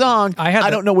great song. I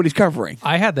don't know what he's covering.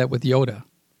 I had that with Yoda.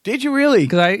 Did you really?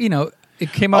 Because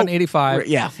it came out in 85.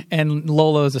 Yeah. And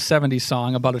Lola is a 70s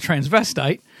song about a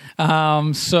transvestite.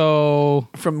 So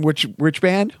from which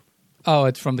band? Oh,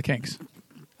 it's from the Kinks.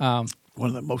 One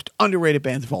of the most underrated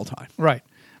bands of all time. Right.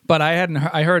 But I hadn't.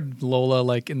 I heard Lola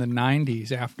like in the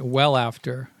 '90s,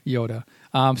 after Yoda.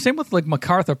 Same with like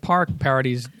MacArthur Park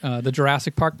parodies, the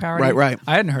Jurassic Park parody. Right.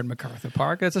 I hadn't heard MacArthur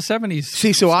Park. It's a '70s.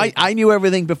 See, so I knew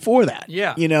everything before that.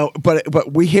 Yeah.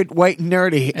 But we hit White and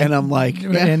Nerdy, and I'm like,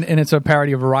 yeah. and it's a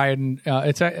parody of Riding.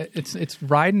 It's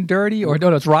Riding Dirty, or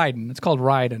no, it's Riding. It's called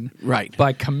Riding. Right.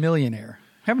 By Chameleonaire.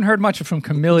 Haven't heard much from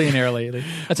Chameleonaire lately.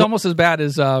 It's almost as bad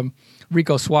as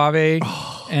Rico Suave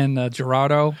and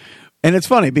Gerardo. And it's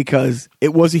funny because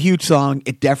it was a huge song.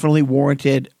 It definitely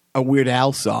warranted a Weird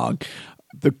Al song.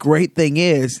 The great thing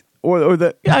is,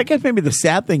 I guess maybe the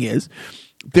sad thing is,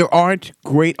 there aren't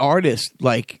great artists.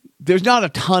 Like, there's not a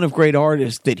ton of great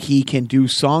artists that he can do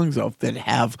songs of that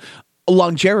have a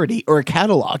longevity or a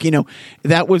catalog.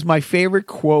 That was my favorite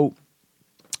quote.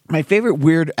 My favorite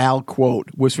Weird Al quote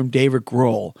was from David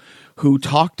Grohl, who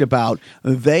talked about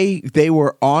they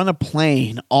were on a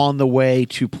plane on the way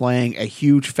to playing a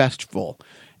huge festival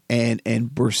in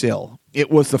Brazil.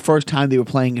 It was the first time they were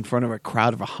playing in front of a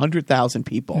crowd of 100,000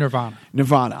 people.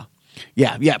 Nirvana.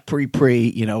 Yeah, pre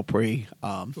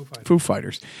Foo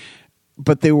Fighters.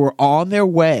 But they were on their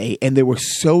way, and they were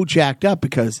so jacked up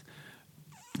because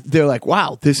they're like,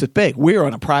 wow, this is big. We're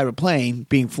on a private plane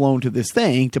being flown to this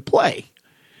thing to play.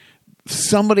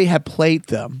 Somebody had played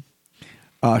them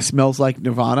Smells Like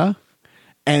Nirvana.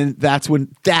 And that's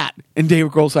when and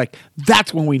David Grohl's like,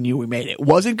 that's when we knew we made it.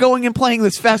 Wasn't going and playing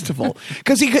this festival.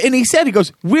 Because he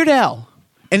goes, Weird Al.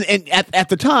 And at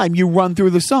the time, you run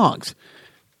through the songs.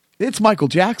 It's Michael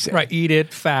Jackson. Right, Eat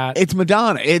It, Fat. It's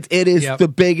Madonna. It is the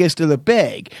biggest of the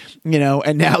big.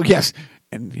 And now, yes.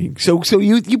 And so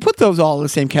you put those all in the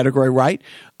same category, right?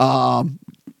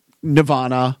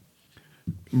 Nirvana,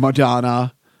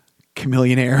 Madonna,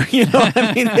 Chameleonaire,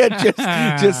 I mean, they're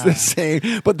just the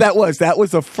same. But that was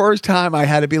the first time I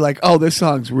had to be like, oh, this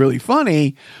song's really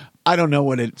funny. I don't know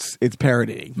what it's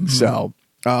parodying. Mm-hmm. So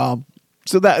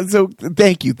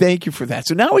thank you for that.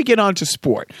 So now we get on to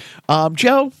sport.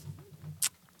 Joe,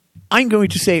 I'm going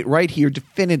to say it right here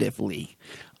definitively.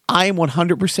 I am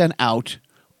 100% out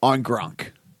on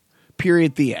Gronk.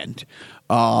 Period. The end.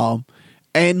 And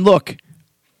look,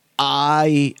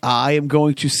 I am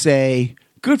going to say,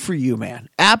 good for you, man.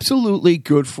 Absolutely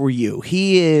good for you.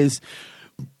 He is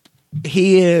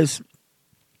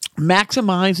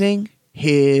maximizing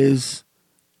his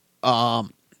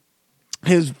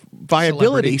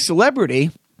viability, celebrity,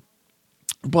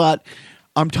 but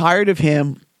I'm tired of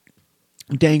him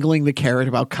dangling the carrot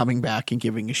about coming back and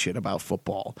giving a shit about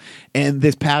football. And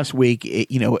this past week,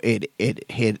 it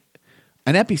hit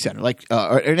an epicenter, like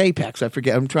or an apex. I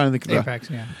forget. I'm trying to think of apex.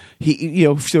 Yeah. He,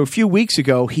 so a few weeks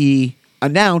ago, he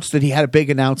announced that he had a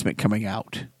big announcement coming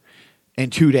out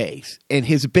in 2 days, and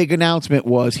his big announcement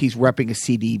was he's repping a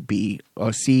CBD.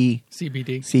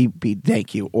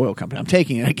 Thank you, oil company. I'm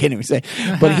taking it. I can't even say,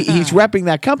 but he's repping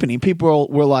that company. People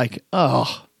were like,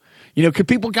 oh. Because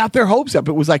people got their hopes up.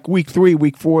 It was like week 3,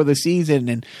 week 4 of the season,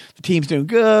 and the team's doing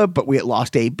good, but we had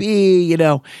lost AB,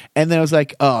 and then I was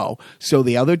like, oh. So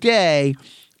the other day,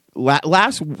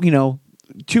 last,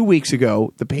 2 weeks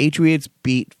ago, the Patriots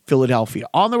beat Philadelphia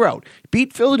on the road.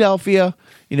 Beat Philadelphia,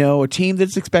 a team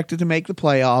that's expected to make the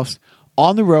playoffs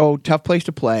on the road, tough place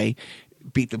to play.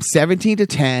 Beat them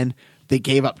 17-10. They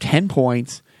gave up 10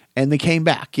 points, and they came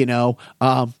back.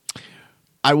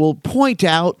 I will point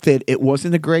out that it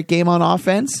wasn't a great game on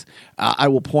offense. I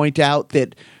will point out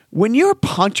that when your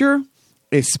punter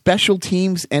is special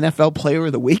teams NFL player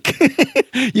of the week,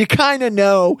 you kind of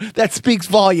know that speaks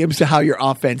volumes to how your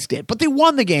offense did. But they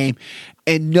won the game,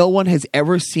 and no one has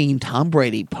ever seen Tom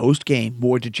Brady post-game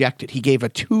more dejected. He gave a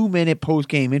 2-minute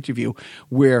post-game interview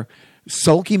where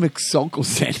Sulky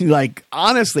McSulkelson, like,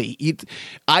 honestly,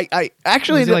 I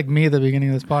actually... Was he like me at the beginning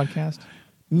of this podcast?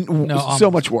 No,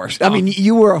 so much worse. I mean,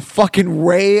 you were a fucking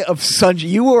ray of sunshine.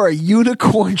 You were a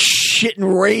unicorn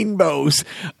shitting rainbows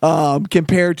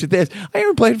compared to this. I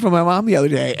even played it for my mom the other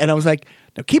day, and I was like,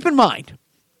 now keep in mind,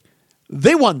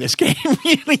 they won this game,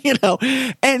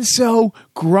 And so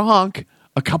Gronk,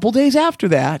 a couple days after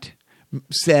that,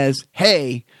 says,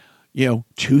 hey,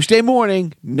 Tuesday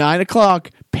morning,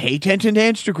 9:00, pay attention to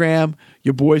Instagram.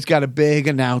 Your boy's got a big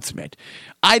announcement.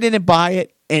 I didn't buy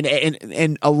it.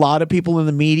 And a lot of people in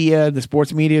the media, the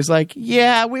sports media, is like,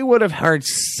 yeah, we would have heard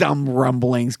some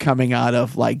rumblings coming out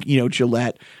of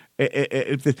Gillette.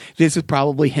 This is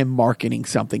probably him marketing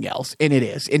something else, and it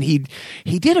is. And he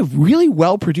did a really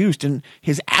well produced, and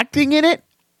his acting in it,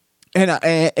 and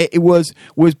it was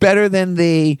better than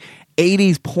the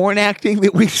 80s porn acting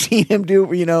that we've seen him do.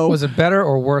 Was it better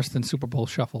or worse than Super Bowl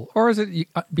Shuffle, or is it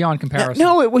beyond comparison?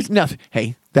 No, it was nothing.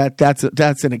 Hey,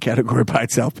 that's in a category by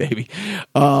itself, baby.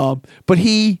 But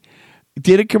he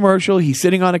did a commercial. He's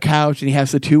sitting on a couch and he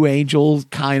has the two angels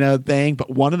kind of thing, but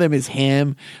one of them is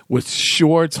him with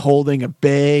shorts holding a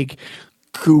big,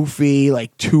 goofy,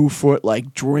 like 2-foot,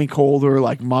 like drink holder,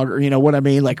 like mug, you know what I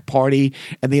mean, like party.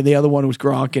 And then the other one was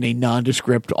Gronk in a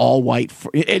nondescript, all white,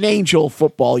 an angel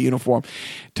football uniform,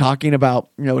 talking about,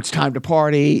 you know, it's time to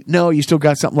party. No, you still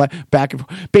got something like back and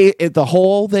forth. The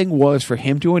whole thing was for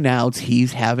him to announce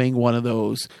he's having one of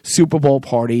those Super Bowl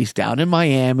parties down in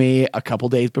Miami a couple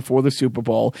days before the Super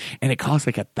Bowl, and it costs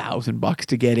like $1,000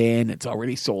 to get in. It's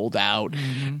already sold out,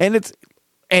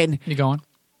 and You going?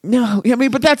 no, I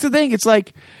mean, but that's the thing. It's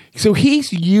like, so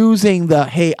he's using the,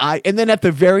 and then at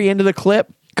the very end of the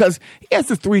clip, because he has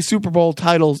the 3 Super Bowl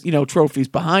titles, you know, trophies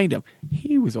behind him.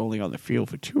 He was only on the field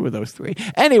for 2 of those 3.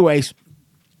 Anyways,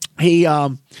 he,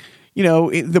 you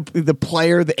know, the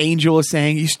player, the angel is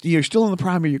saying, you're still in the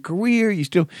prime of your career.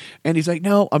 And he's like,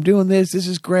 no, I'm doing this. This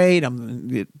is great. I'm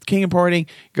the king of partying.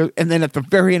 And then at the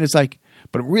very end, it's like,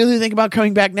 but I'm really thinking about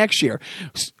coming back next year.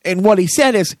 And what he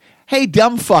said is, hey,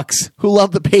 dumb fucks who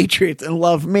love the Patriots and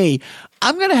love me,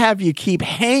 I'm going to have you keep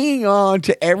hanging on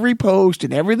to every post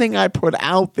and everything I put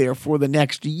out there for the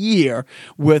next year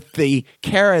with the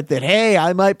carrot that, hey,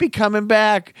 I might be coming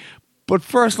back, but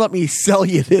first let me sell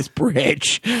you this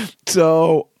bridge.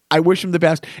 So I wish him the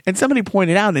best. And somebody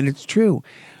pointed out, and it's true,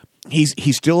 he's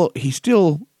still,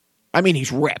 I mean,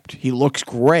 he's ripped. He looks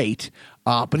great.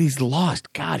 But he's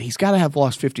lost. God, he's got to have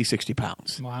lost 50, 60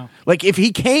 pounds. Wow. Like if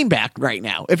he came back right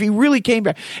now, if he really came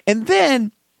back. And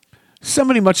then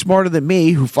somebody much smarter than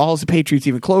me who follows the Patriots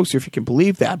even closer, if you can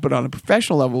believe that, but on a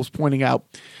professional level, was pointing out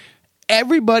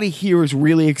everybody here is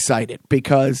really excited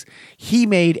because he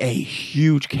made a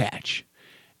huge catch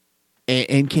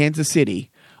in Kansas City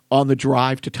on the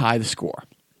drive to tie the score.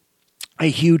 A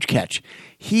huge catch.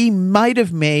 He might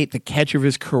have made the catch of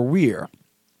his career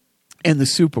in the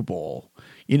Super Bowl.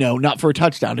 You know, not for a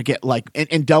touchdown, to get like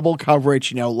in double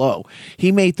coverage, you know, low.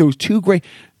 He made those 2 great.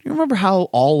 You remember how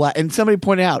and somebody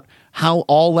pointed out how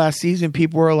all last season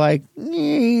people were like,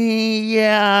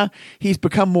 yeah, he's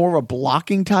become more of a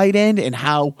blocking tight end, and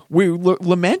how we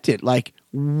lamented, like,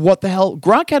 what the hell?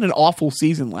 Gronk had an awful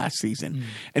season last season,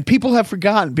 and people have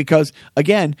forgotten because,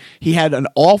 again, he had an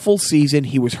awful season.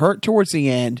 He was hurt towards the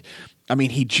end. I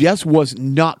mean, he just was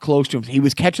not close to him. He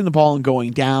was catching the ball and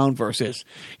going down versus,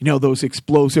 you know, those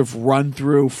explosive run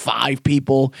through 5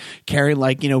 people carrying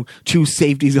like, you know, 2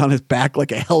 safeties on his back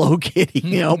like a Hello Kitty,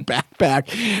 you know, backpack.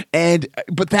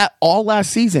 But that all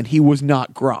last season, he was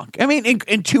not Gronk. I mean,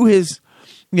 and to his,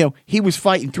 you know, he was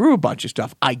fighting through a bunch of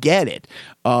stuff. I get it.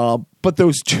 But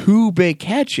those 2 big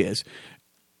catches,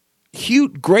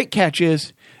 great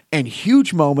catches, and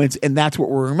huge moments, and that's what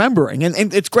we're remembering. And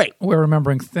it's great. We're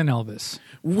remembering thin Elvis.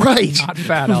 Right. Not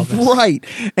fat Elvis. Right.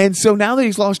 And so now that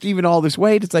he's lost even all this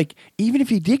weight, it's like, even if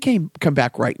he did come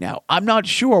back right now, I'm not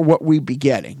sure what we'd be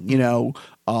getting, you know.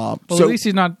 Well, at least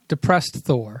he's not depressed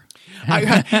Thor.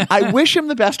 I wish him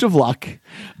the best of luck.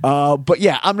 But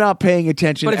yeah, I'm not paying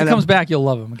attention. But if he comes back, you'll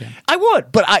love him again. I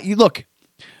would. But look.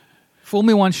 Fool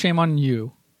me once, shame on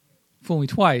you. Fool me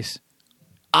twice.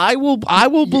 I will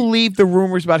believe the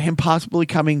rumors about him possibly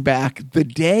coming back the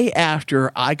day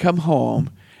after I come home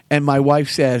and my wife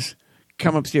says,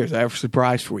 come upstairs, I have a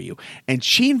surprise for you. And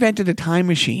she invented a time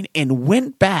machine and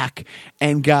went back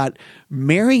and got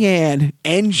Marianne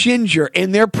and Ginger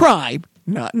in their prime,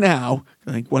 not now,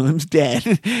 I think one of them's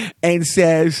dead, and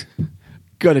says,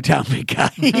 go to town, big guy.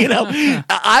 You know,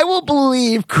 I will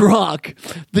believe Gronk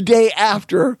the day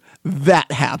after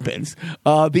that happens.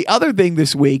 The other thing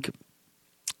this week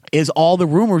is all the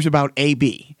rumors about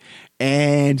AB.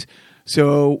 And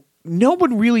so no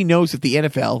one really knows if the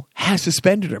NFL has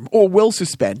suspended him or will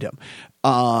suspend him.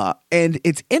 And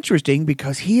it's interesting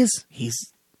because he's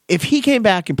if he came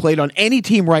back and played on any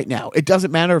team right now, it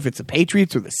doesn't matter if it's the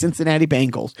Patriots or the Cincinnati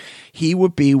Bengals, he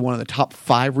would be one of the top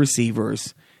 5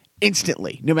 receivers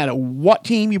instantly. No matter what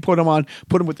team you put him on,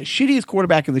 put him with the shittiest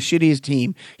quarterback and the shittiest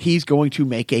team, he's going to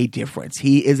make a difference.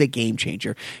 He is a game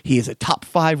changer. He is a top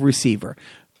 5 receiver.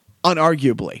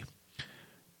 Unarguably.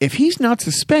 If he's not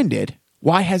suspended,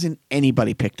 why hasn't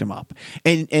anybody picked him up?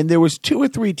 And there was 2 or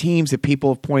 3 teams that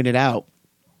people have pointed out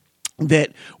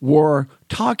that were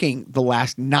talking the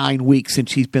last 9 weeks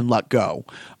since he's been let go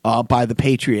by the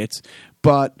Patriots.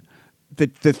 But the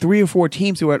 3 or 4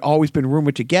 teams who had always been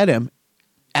rumored to get him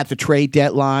at the trade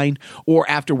deadline or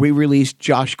after we released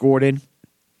Josh Gordon,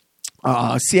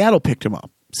 Seattle picked him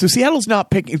up. So Seattle's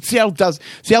not picking. Seattle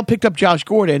picked up Josh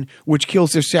Gordon, which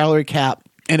kills their salary cap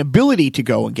and ability to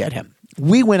go and get him.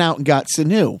 We went out and got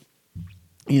Sanu.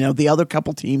 You know, the other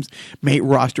couple teams made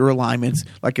roster alignments,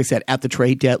 like I said, at the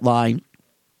trade deadline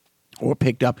or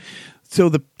picked up. So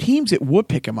the teams that would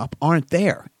pick him up aren't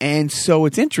there. And so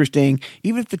it's interesting,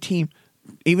 even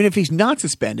if he's not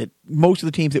suspended, most of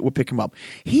the teams that would pick him up,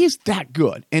 he is that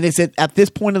good. And it's at this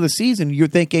point of the season, you're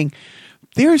thinking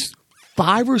there's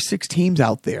 5 or 6 teams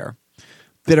out there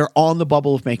that are on the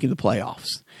bubble of making the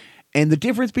playoffs. And the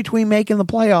difference between making the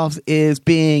playoffs is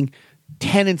being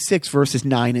 10-6 versus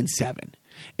 9-7.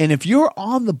 And if you're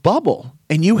on the bubble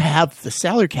and you have the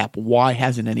salary cap, why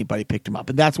hasn't anybody picked him up?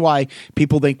 And that's why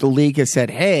people think the league has said,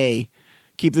 hey,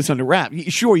 keep this under wrap.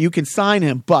 Sure, you can sign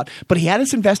him, but he had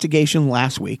his investigation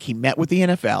last week. He met with the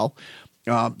NFL.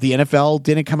 The NFL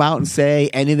didn't come out and say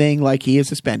anything like he is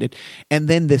suspended. And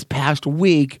then this past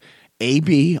week,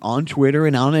 AB on Twitter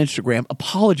and on Instagram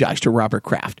apologized to Robert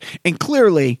Kraft. And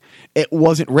clearly it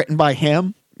wasn't written by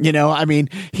him. You know, I mean,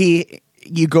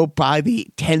 you go by the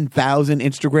 10,000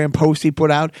 Instagram posts he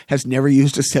put out, has never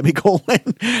used a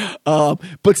semicolon.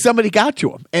 But somebody got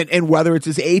to him. And whether it's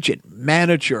his agent,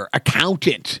 manager,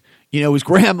 accountant, you know, his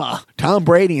grandma, Tom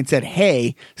Brady, and said,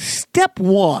 hey, step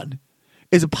one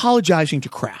is apologizing to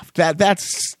Kraft.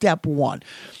 That's step one.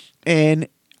 And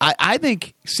I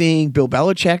think seeing Bill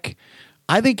Belichick,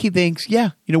 I think he thinks,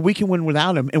 yeah, you know, we can win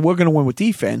without him, and we're going to win with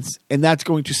defense, and that's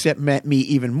going to cement me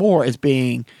even more as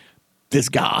being this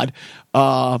god.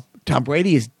 Tom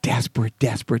Brady is desperate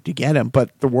to get him,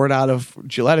 but the word out of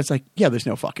Gillette is like, yeah, there's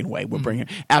no fucking way we're bringing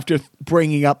after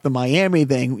bringing up the Miami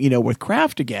thing, you know, with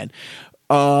Kraft again.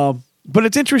 But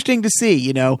it's interesting to see,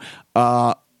 you know,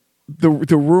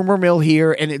 the rumor mill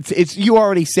here, and it's you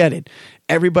already said it.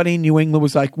 Everybody in New England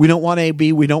was like, we don't want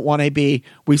AB. We don't want AB.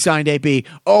 We signed AB.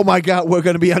 Oh, my God, we're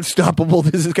going to be unstoppable.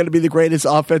 This is going to be the greatest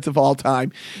offense of all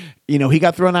time. You know, he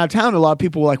got thrown out of town. A lot of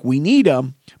people were like, we need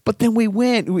him. But then we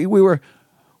went. We were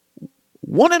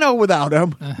 1-0 without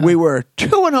him. Uh-huh. We were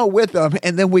 2-0 with him.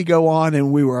 And then we go on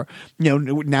and we were, you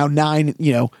know, now 9,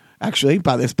 you know, actually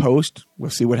by this post, we'll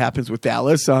see what happens with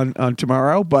Dallas on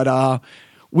tomorrow. But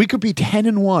we could be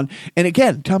 10-1. And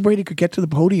again, Tom Brady could get to the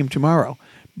podium tomorrow,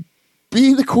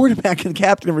 being the quarterback and the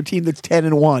captain of a team that's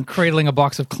 10-1, cradling a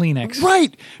box of Kleenex,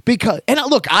 right? Because, and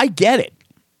look, I get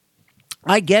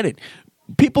it.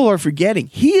 People are forgetting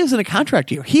he is in a contract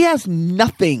year. He has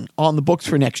nothing on the books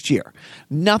for next year,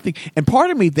 nothing. And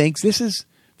part of me thinks this is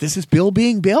Bill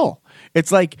being Bill.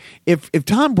 It's like if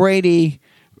Tom Brady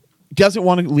doesn't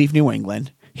want to leave New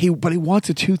England, but he wants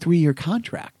a 2-3 year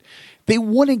contract. They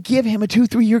wouldn't give him a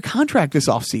 2-3 year contract this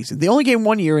offseason. They only gave him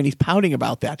 1 year, and he's pouting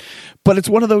about that. But it's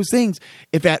one of those things.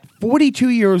 If at 42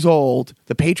 years old,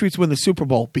 the Patriots win the Super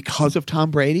Bowl because of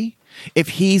Tom Brady, if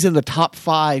he's in the top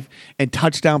 5 in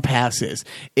touchdown passes,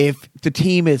 if the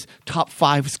team is top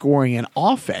 5 scoring in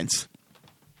offense,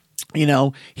 you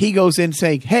know, he goes in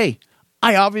saying, hey,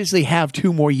 I obviously have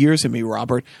 2 more years in me,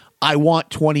 Robert. I want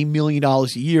 $20 million a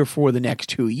year for the next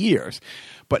 2 years.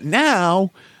 But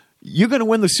now you're going to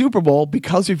win the Super Bowl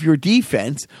because of your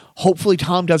defense. Hopefully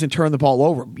Tom doesn't turn the ball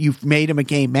over. You've made him a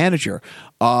game manager.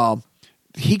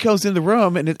 He goes in the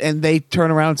room and they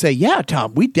turn around and say, yeah,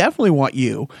 Tom, we definitely want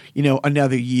you, you know,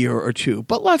 another year or 2.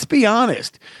 But let's be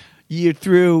honest. You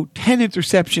threw 10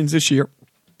 interceptions this year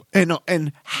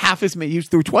and half as many. You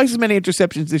threw twice as many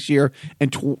interceptions this year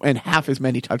and half as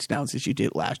many touchdowns as you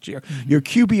did last year. Mm-hmm. Your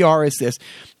QBR is this.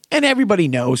 And everybody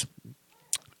knows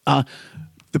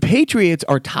the Patriots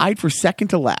are tied for second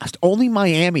to last. Only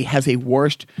Miami has a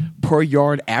worst per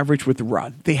yard average with the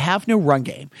run. They have no run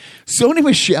game. Sony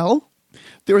Michel,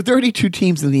 there are 32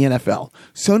 teams in the NFL.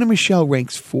 Sony Michel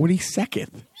ranks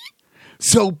 42nd.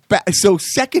 So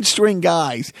second string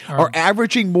guys are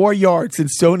averaging more yards than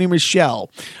Sony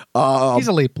Michel. He's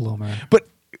a late bloomer. But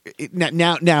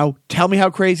now tell me how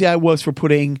crazy I was for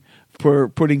putting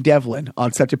Devlin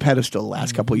on such a pedestal the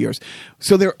last couple of years.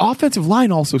 So their offensive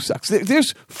line also sucks.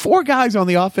 There's 4 guys on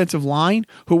the offensive line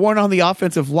who weren't on the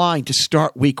offensive line to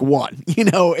start week 1. You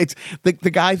know, it's the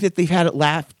guys that they've had at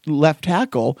left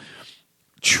tackle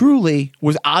truly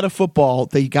was out of football.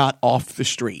 They got off the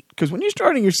street. Because when you're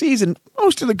starting your season,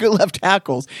 most of the good left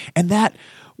tackles, and that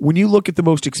when you look at the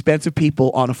most expensive people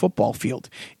on a football field,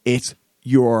 it's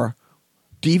your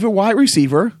diva wide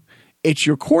receiver, it's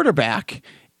your quarterback,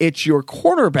 it's your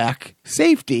cornerback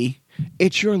safety,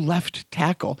 it's your left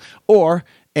tackle. Or,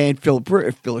 in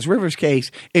Phyllis Rivers'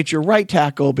 case, it's your right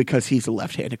tackle because he's a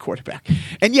left-handed quarterback.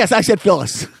 And yes, I said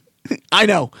Phyllis. I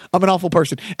know. I'm an awful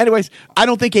person. Anyways, I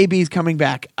don't think AB is coming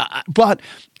back. But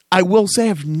I will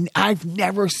say I've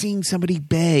never seen somebody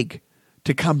beg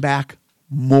to come back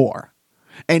more.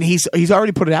 And he's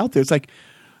already put it out there. It's like,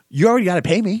 you already got to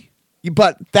pay me.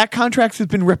 But that contract has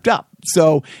been ripped up.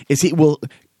 So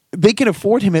they can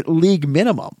afford him at league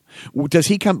minimum. Does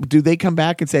he come? Do they come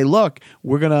back and say, "Look,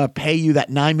 we're going to pay you that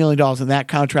 $9 million in that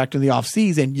contract in the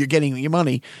offseason. You're getting your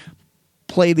money.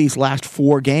 Play these last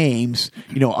 4 games,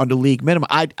 under league minimum."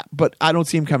 But I don't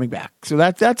see him coming back. So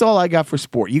that's all I got for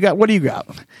sport. What do you got?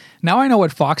 Now I know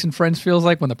what Fox and Friends feels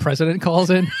like when the president calls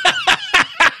in.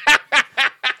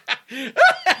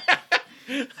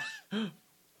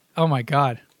 Oh my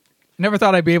God. Never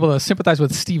thought I'd be able to sympathize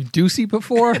with Steve Ducey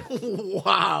before.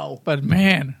 Wow. But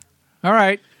man. All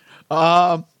right.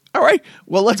 All right.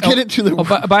 Well, let's get into the...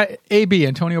 by AB,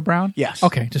 Antonio Brown? Yes.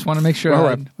 Okay. Just want to make sure All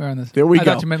right. we're on this. There we I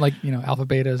go. thought you meant alpha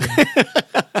betas.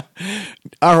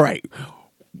 All right.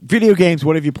 Video games,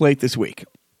 what have you played this week?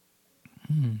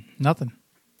 Nothing,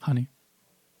 honey.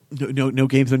 No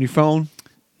games on your phone?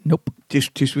 Nope.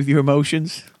 Just with your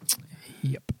emotions?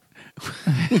 Yep.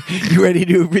 You ready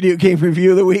to do a video game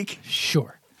review of the week?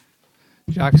 Sure.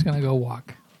 Jacques going to go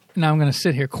walk. Now I'm going to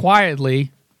sit here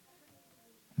quietly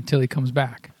until he comes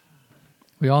back.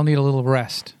 We all need a little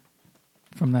rest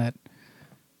from that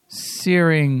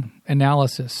searing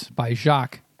analysis by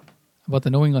Jacques about the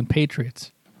New England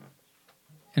Patriots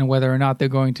and whether or not they're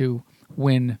going to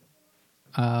win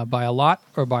by a lot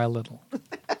or by a little.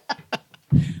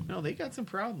 No, they got some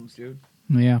problems, dude.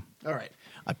 Yeah. All right.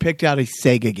 I picked out a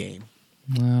Sega game.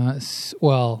 A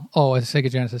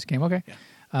Sega Genesis game. Okay.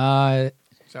 Yeah.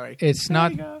 Sorry. It's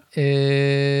not.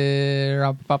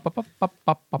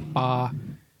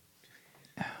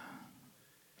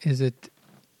 Is it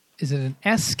an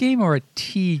S game or a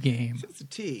T game? It's a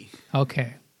T.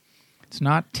 Okay. It's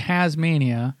not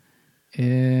Tasmania.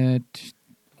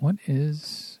 What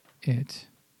is it?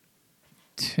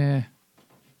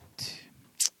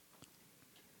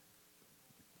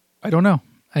 I don't know.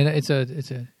 Is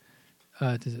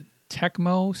it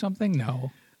Tecmo something?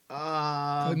 No.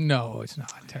 No, it's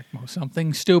not Tecmo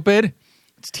something. Stupid.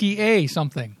 It's TA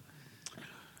something.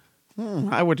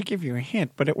 I would give you a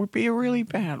hint, but it would be a really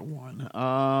bad one.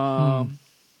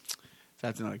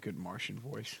 That's not a good Martian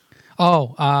voice.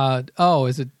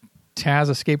 Is it Taz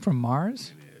Escape from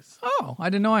Mars? It is. Oh, I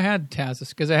didn't know I had Taz,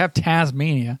 because I have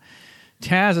Tasmania.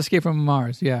 Taz Escape from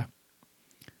Mars, yeah.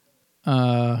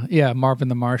 Marvin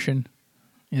the Martian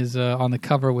is on the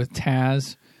cover with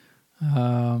Taz.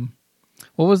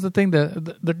 What was the thing?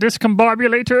 The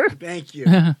discombobulator? Thank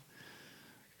you.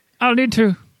 I'll need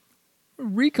to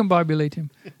recombobulate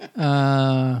him.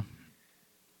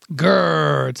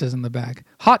 Grrr, it says in the back.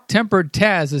 Hot-tempered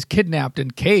Taz is kidnapped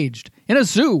and caged in a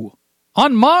zoo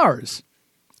on Mars.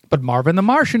 But Marvin the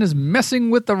Martian is messing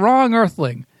with the wrong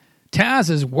Earthling. Taz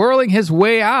is whirling his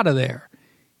way out of there,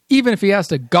 even if he has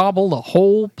to gobble the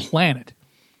whole planet.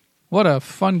 What a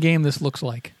fun game this looks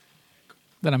like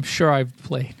that I'm sure I've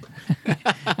played.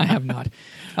 I have not.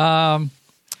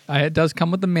 It does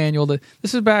come with the manual.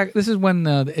 This is when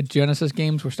the Genesis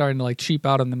games were starting to cheap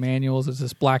out on the manuals. It's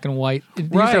this black and white. These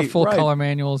are full color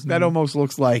manuals. That almost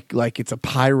looks like it's a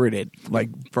pirated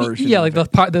version. Yeah,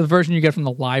 the version you get from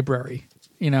the library.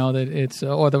 That it's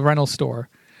or the rental store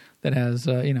that has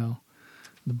the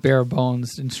bare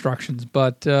bones instructions.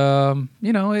 But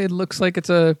it looks like it's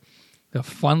a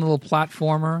fun little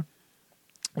platformer.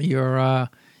 You're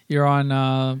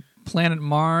on planet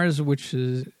Mars, which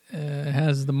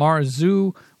has the Mars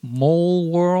Zoo.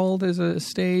 Mole World is a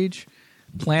stage.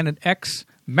 Planet X,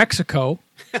 Mexico.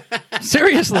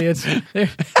 Seriously,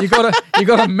 you go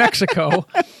to Mexico.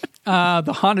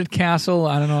 The haunted castle.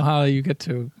 I don't know how you get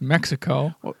to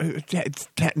Mexico. Well, it's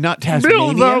not Tasmania.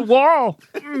 Build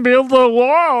the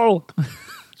wall.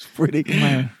 It's pretty.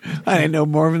 I didn't know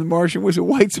Marvin the Martian was a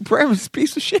white supremacist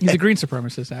piece of shit. He's a green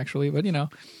supremacist, actually, but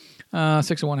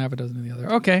 6 of one, half a dozen of the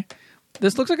other. Okay,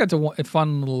 this looks like it's a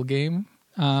fun little game.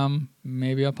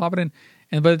 Maybe I'll pop it in,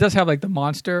 but it does have the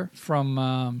monster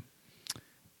from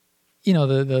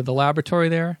the laboratory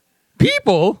there.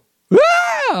 People,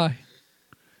 ah!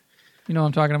 You know what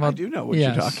I'm talking about? I do know what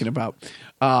you're talking about.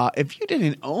 If you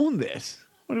didn't own this,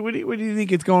 what do you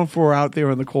think it's going for out there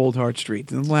on the cold hard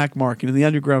streets, in the black market, in the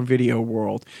underground video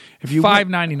world? If you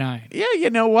 $5.99. Yeah, you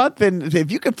know what? Then if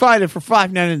you can find it for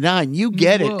 $5.99, you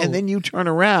get it, and then you turn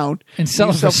around and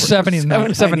sell it for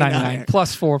 $7.99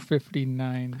 plus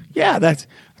 $4.59. Yeah, it's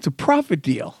a profit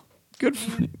deal. Good,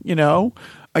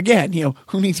 Again,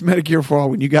 who needs Medicare for all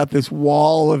when you got this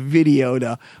wall of video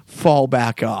to fall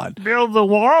back on? Build the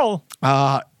wall.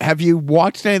 Have you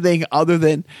watched anything other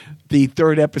than the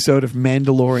 3rd episode of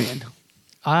Mandalorian?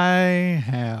 I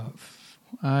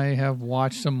have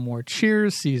watched some more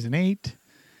Cheers season 8.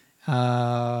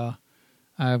 I've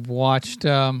watched,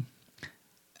 going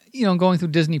through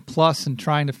Disney Plus and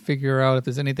trying to figure out if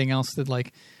there's anything else that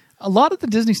a lot of the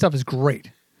Disney stuff is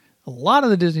great. a lot of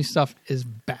the Disney stuff is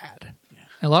bad.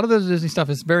 And a lot of the Disney stuff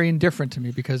is very indifferent to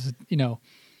me because,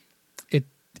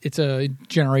 it's a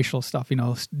generational stuff,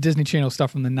 Disney Channel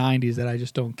stuff from the 90s that I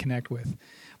just don't connect with.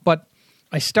 But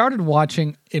I started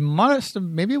watching,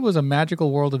 maybe it was a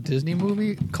Magical World of Disney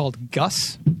movie called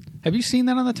Gus. Have you seen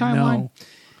that on the timeline?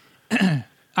 No.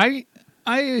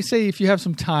 I say if you have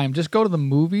some time, just go to the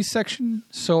movies section.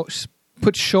 So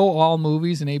put show all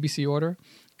movies in ABC order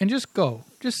and just go.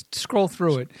 Just scroll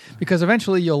through it because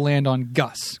eventually you'll land on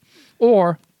Gus.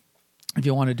 Or if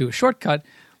you want to do a shortcut,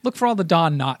 look for all the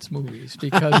Don Knotts movies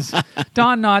because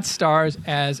Don Knotts stars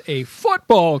as a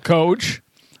football coach.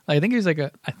 I think he's I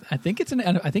think he's an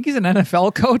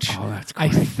NFL coach. Oh, that's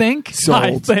great.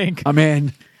 I think. I'm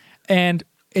in. And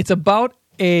it's about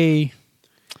a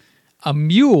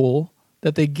mule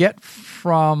that they get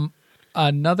from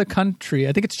another country.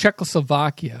 I think it's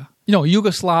Czechoslovakia.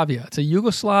 Yugoslavia. It's a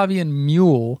Yugoslavian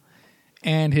mule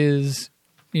and his,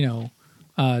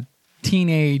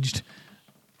 teenaged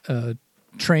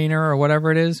trainer or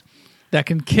whatever it is that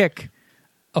can kick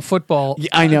a football.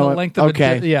 I know the length of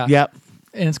okay. yeah. Yep.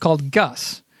 And it's called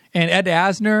Gus. And Ed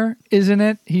Asner is in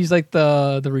it. He's like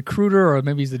the recruiter, or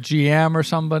maybe he's the GM or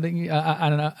somebody. I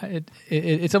don't know.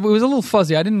 It was a little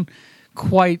fuzzy. I didn't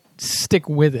quite stick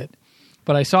with it,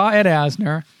 but I saw Ed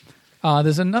Asner.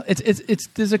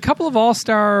 There's a couple of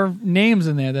all-star names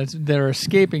in there that are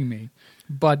escaping me,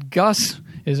 but Gus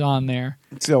is on there.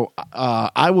 So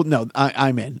I will. No,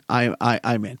 I'm in. I'm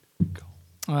in.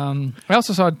 I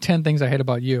also saw 10 Things I Hate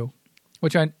About You,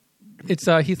 which it's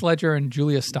Heath Ledger and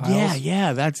Julia Stiles.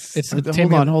 Yeah. That's.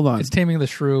 Hold on. It's Taming of the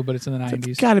Shrew, but it's in the 90s.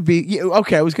 It's got to be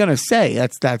okay. I was gonna say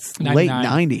that's 99. late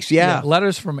 90s. Yeah.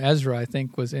 Letters from Ezra, I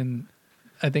think, was in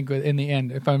the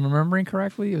end, if I'm remembering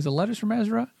correctly, it was Letters from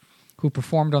Ezra, who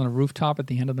performed on the rooftop at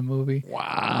the end of the movie.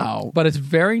 Wow. But it's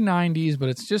very 90s, but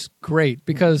it's just great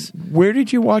because where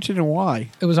did you watch it and why?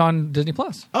 It was on Disney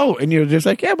Plus. Oh, and you're just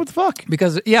like, yeah, what the fuck?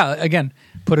 Because again,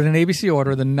 put it in ABC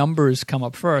order, the numbers come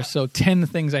up first. So 10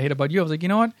 Things I Hate About You. I was like, you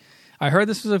know what? I heard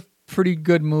this was a pretty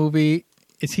good movie.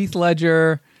 It's Heath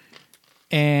Ledger,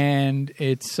 and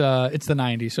it's the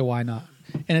 90s, so why not?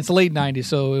 And it's late 90s,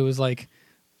 so it was like,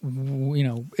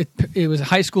 it was a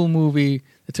high school movie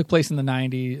that took place in the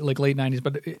 90s, like late 90s,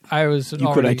 but I was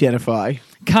you could identify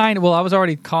I was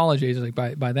already college age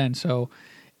by then, so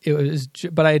it was,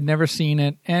 but I had never seen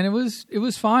it, and it was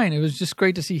fine. It was just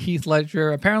great to see Heath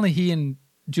Ledger. Apparently he and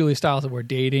Julia Stiles were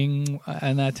dating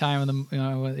at that time, and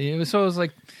it was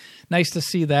like nice to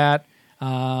see that.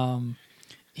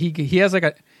 He has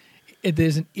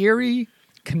there's an eerie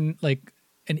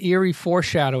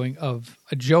foreshadowing of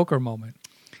a Joker moment.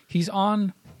 He's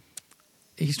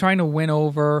trying to win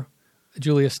over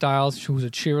Julia Stiles, who's a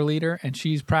cheerleader, and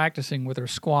she's practicing with her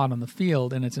squad on the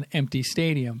field, and it's an empty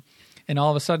stadium. And all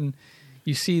of a sudden,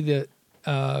 you see that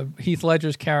Heath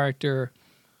Ledger's character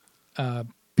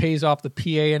pays off the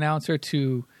PA announcer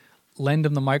to lend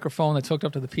him the microphone that's hooked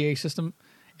up to the PA system,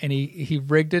 and he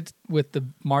rigged it with the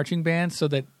marching band so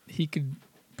that he could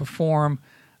perform.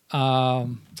 What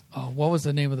was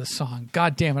the name of the song?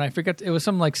 God damn it, I forget. It was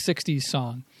some 60s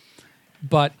song.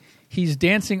 But he's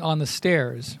dancing on the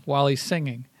stairs while he's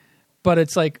singing. But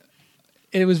it's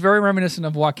it was very reminiscent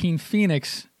of Joaquin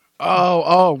Phoenix.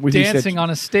 Dancing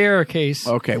on a staircase.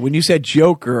 Okay, when you said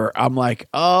Joker, I'm like,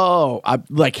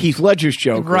 like Heath Ledger's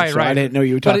Joker. Right. I didn't know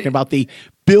you were talking about the $1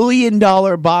 billion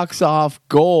box off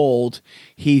gold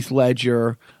Heath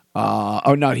Ledger.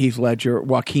 Not Heath Ledger,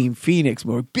 Joaquin Phoenix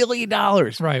movie, $1 billion.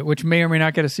 Right, which may or may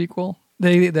not get a sequel.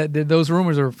 Those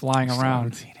rumors are flying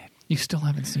around. You still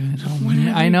haven't seen it. Oh,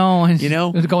 I know.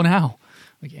 Let's go now.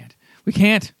 We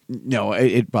can't. No,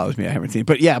 it bothers me. I haven't seen it.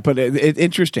 But yeah, it's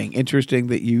interesting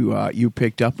that you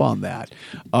picked up on that.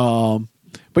 But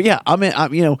yeah, I'm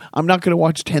not going to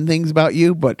watch 10 Things About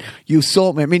You, but you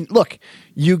sold me. I mean, look,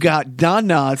 you got Don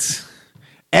Knotts,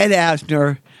 Ed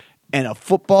Asner, and a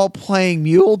football playing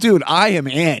mule, dude. I am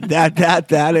in.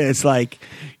 That is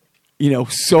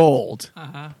sold.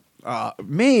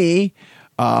 Me.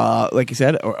 Like I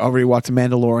said, I already watched The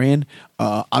Mandalorian.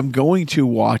 I'm going to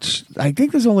watch. I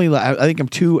think I'm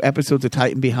 2 episodes of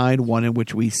Titan behind. One in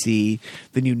which we see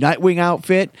the new Nightwing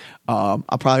outfit. I'll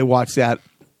probably watch that,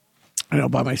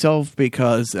 by myself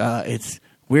because it's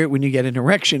weird when you get an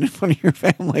erection in front of your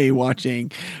family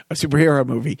watching a superhero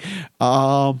movie.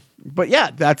 But yeah,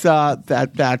 that's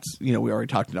we already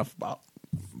talked enough about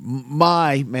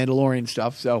my Mandalorian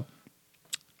stuff. So,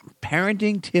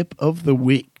 parenting tip of the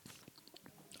week.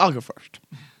 I'll go first.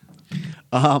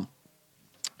 One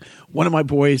of my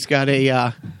boys got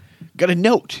a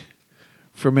note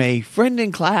from a friend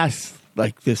in class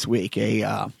this week.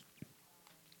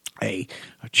 a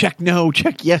check no,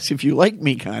 check yes if you like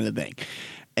me kind of thing.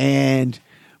 And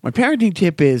my parenting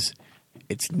tip is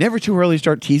it's never too early to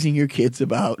start teasing your kids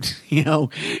about,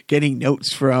 getting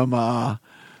notes from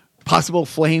possible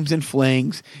flames and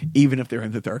flings, even if they're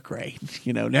in the 3rd grade.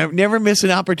 Never miss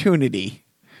an opportunity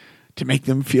to make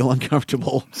them feel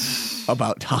uncomfortable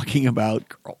about talking about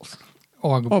girls.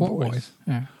 Or boys.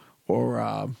 Yeah. Or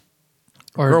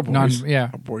girl boys. Or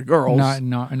boy girls.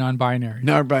 Non-binary.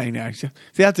 Non-binary. See,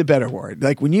 that's a better word.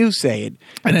 Like when you say it.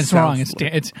 And it's wrong.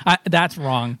 That's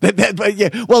wrong. But yeah.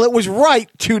 Well, it was right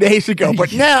 2 days ago,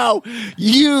 but now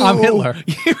I'm Hitler.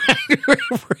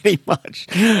 Pretty much.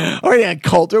 All right,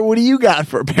 Coulter, what do you got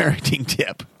for a parenting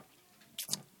tip?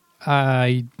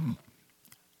 I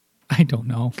don't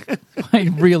know. I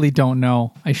really don't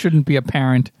know. I shouldn't be a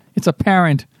parent. It's a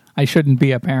parent. I shouldn't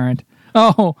be a parent.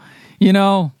 Oh, you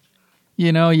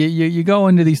go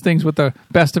into these things with the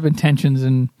best of intentions,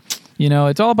 and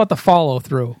it's all about the follow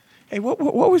through. Hey, what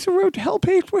was the road to hell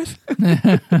paved with?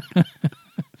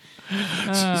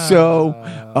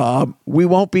 So we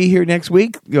won't be here next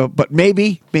week, but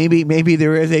maybe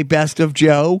there is a best of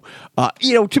Joe.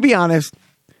 To be honest,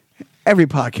 every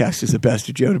podcast is a best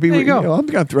of Joe. There you go. I'm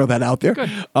going to throw that out there. Good.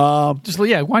 Why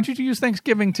don't you use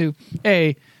Thanksgiving to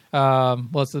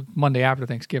it's the Monday after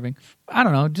Thanksgiving. I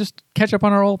don't know. Just catch up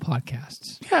on our old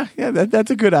podcasts. Yeah,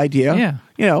 that's a good idea.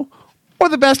 Yeah. Or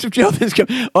the best of Joe.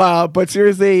 But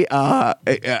seriously, I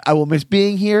will miss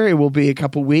being here. It will be a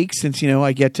couple weeks since,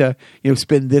 I get to,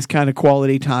 spend this kind of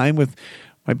quality time with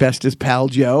my bestest pal,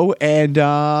 Joe. And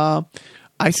I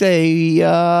say,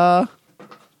 I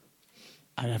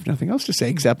have nothing else to say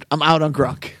except I'm out on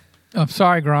Gronk. I'm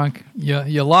sorry, Gronk.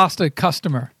 You lost a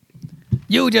customer.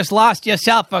 You just lost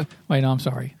yourself a... Wait, no, I'm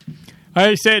sorry.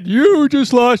 I said you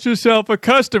just lost yourself a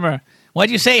customer.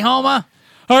 What'd you say, Homer?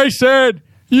 I said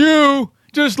you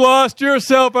just lost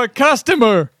yourself a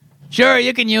customer. Sure,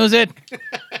 you can use it.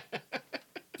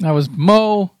 That was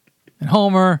Moe and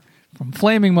Homer from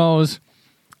Flaming Moe's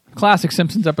classic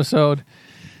Simpsons episode,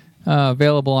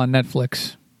 available on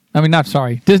Netflix.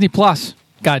 Disney Plus.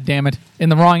 God damn it. In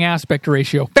the wrong aspect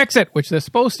ratio. Fix it, which they're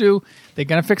supposed to. They're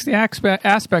going to fix the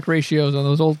aspect ratios on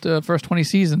those old first 20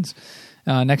 seasons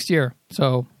next year.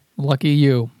 So, lucky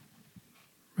you,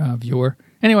 viewer.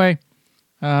 Anyway,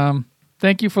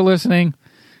 thank you for listening.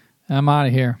 I'm out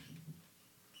of here.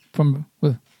 From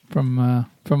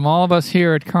all of us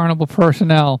here at Carnival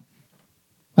Personnel,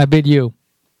 I bid you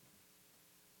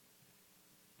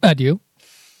adieu.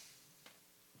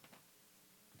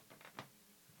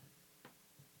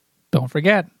 Don't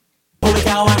forget. Holy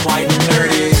cow, I'm white and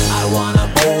nerdy. I wanna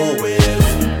bowl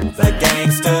with the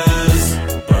gangsters.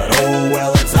 But oh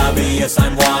well, it's obvious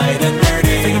I'm white and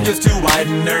nerdy. Think I'm just too white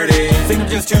and nerdy. Think I'm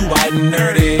just too white and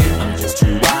nerdy. I'm just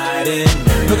too white and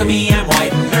nerdy. Look at me, I'm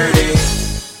white and nerdy.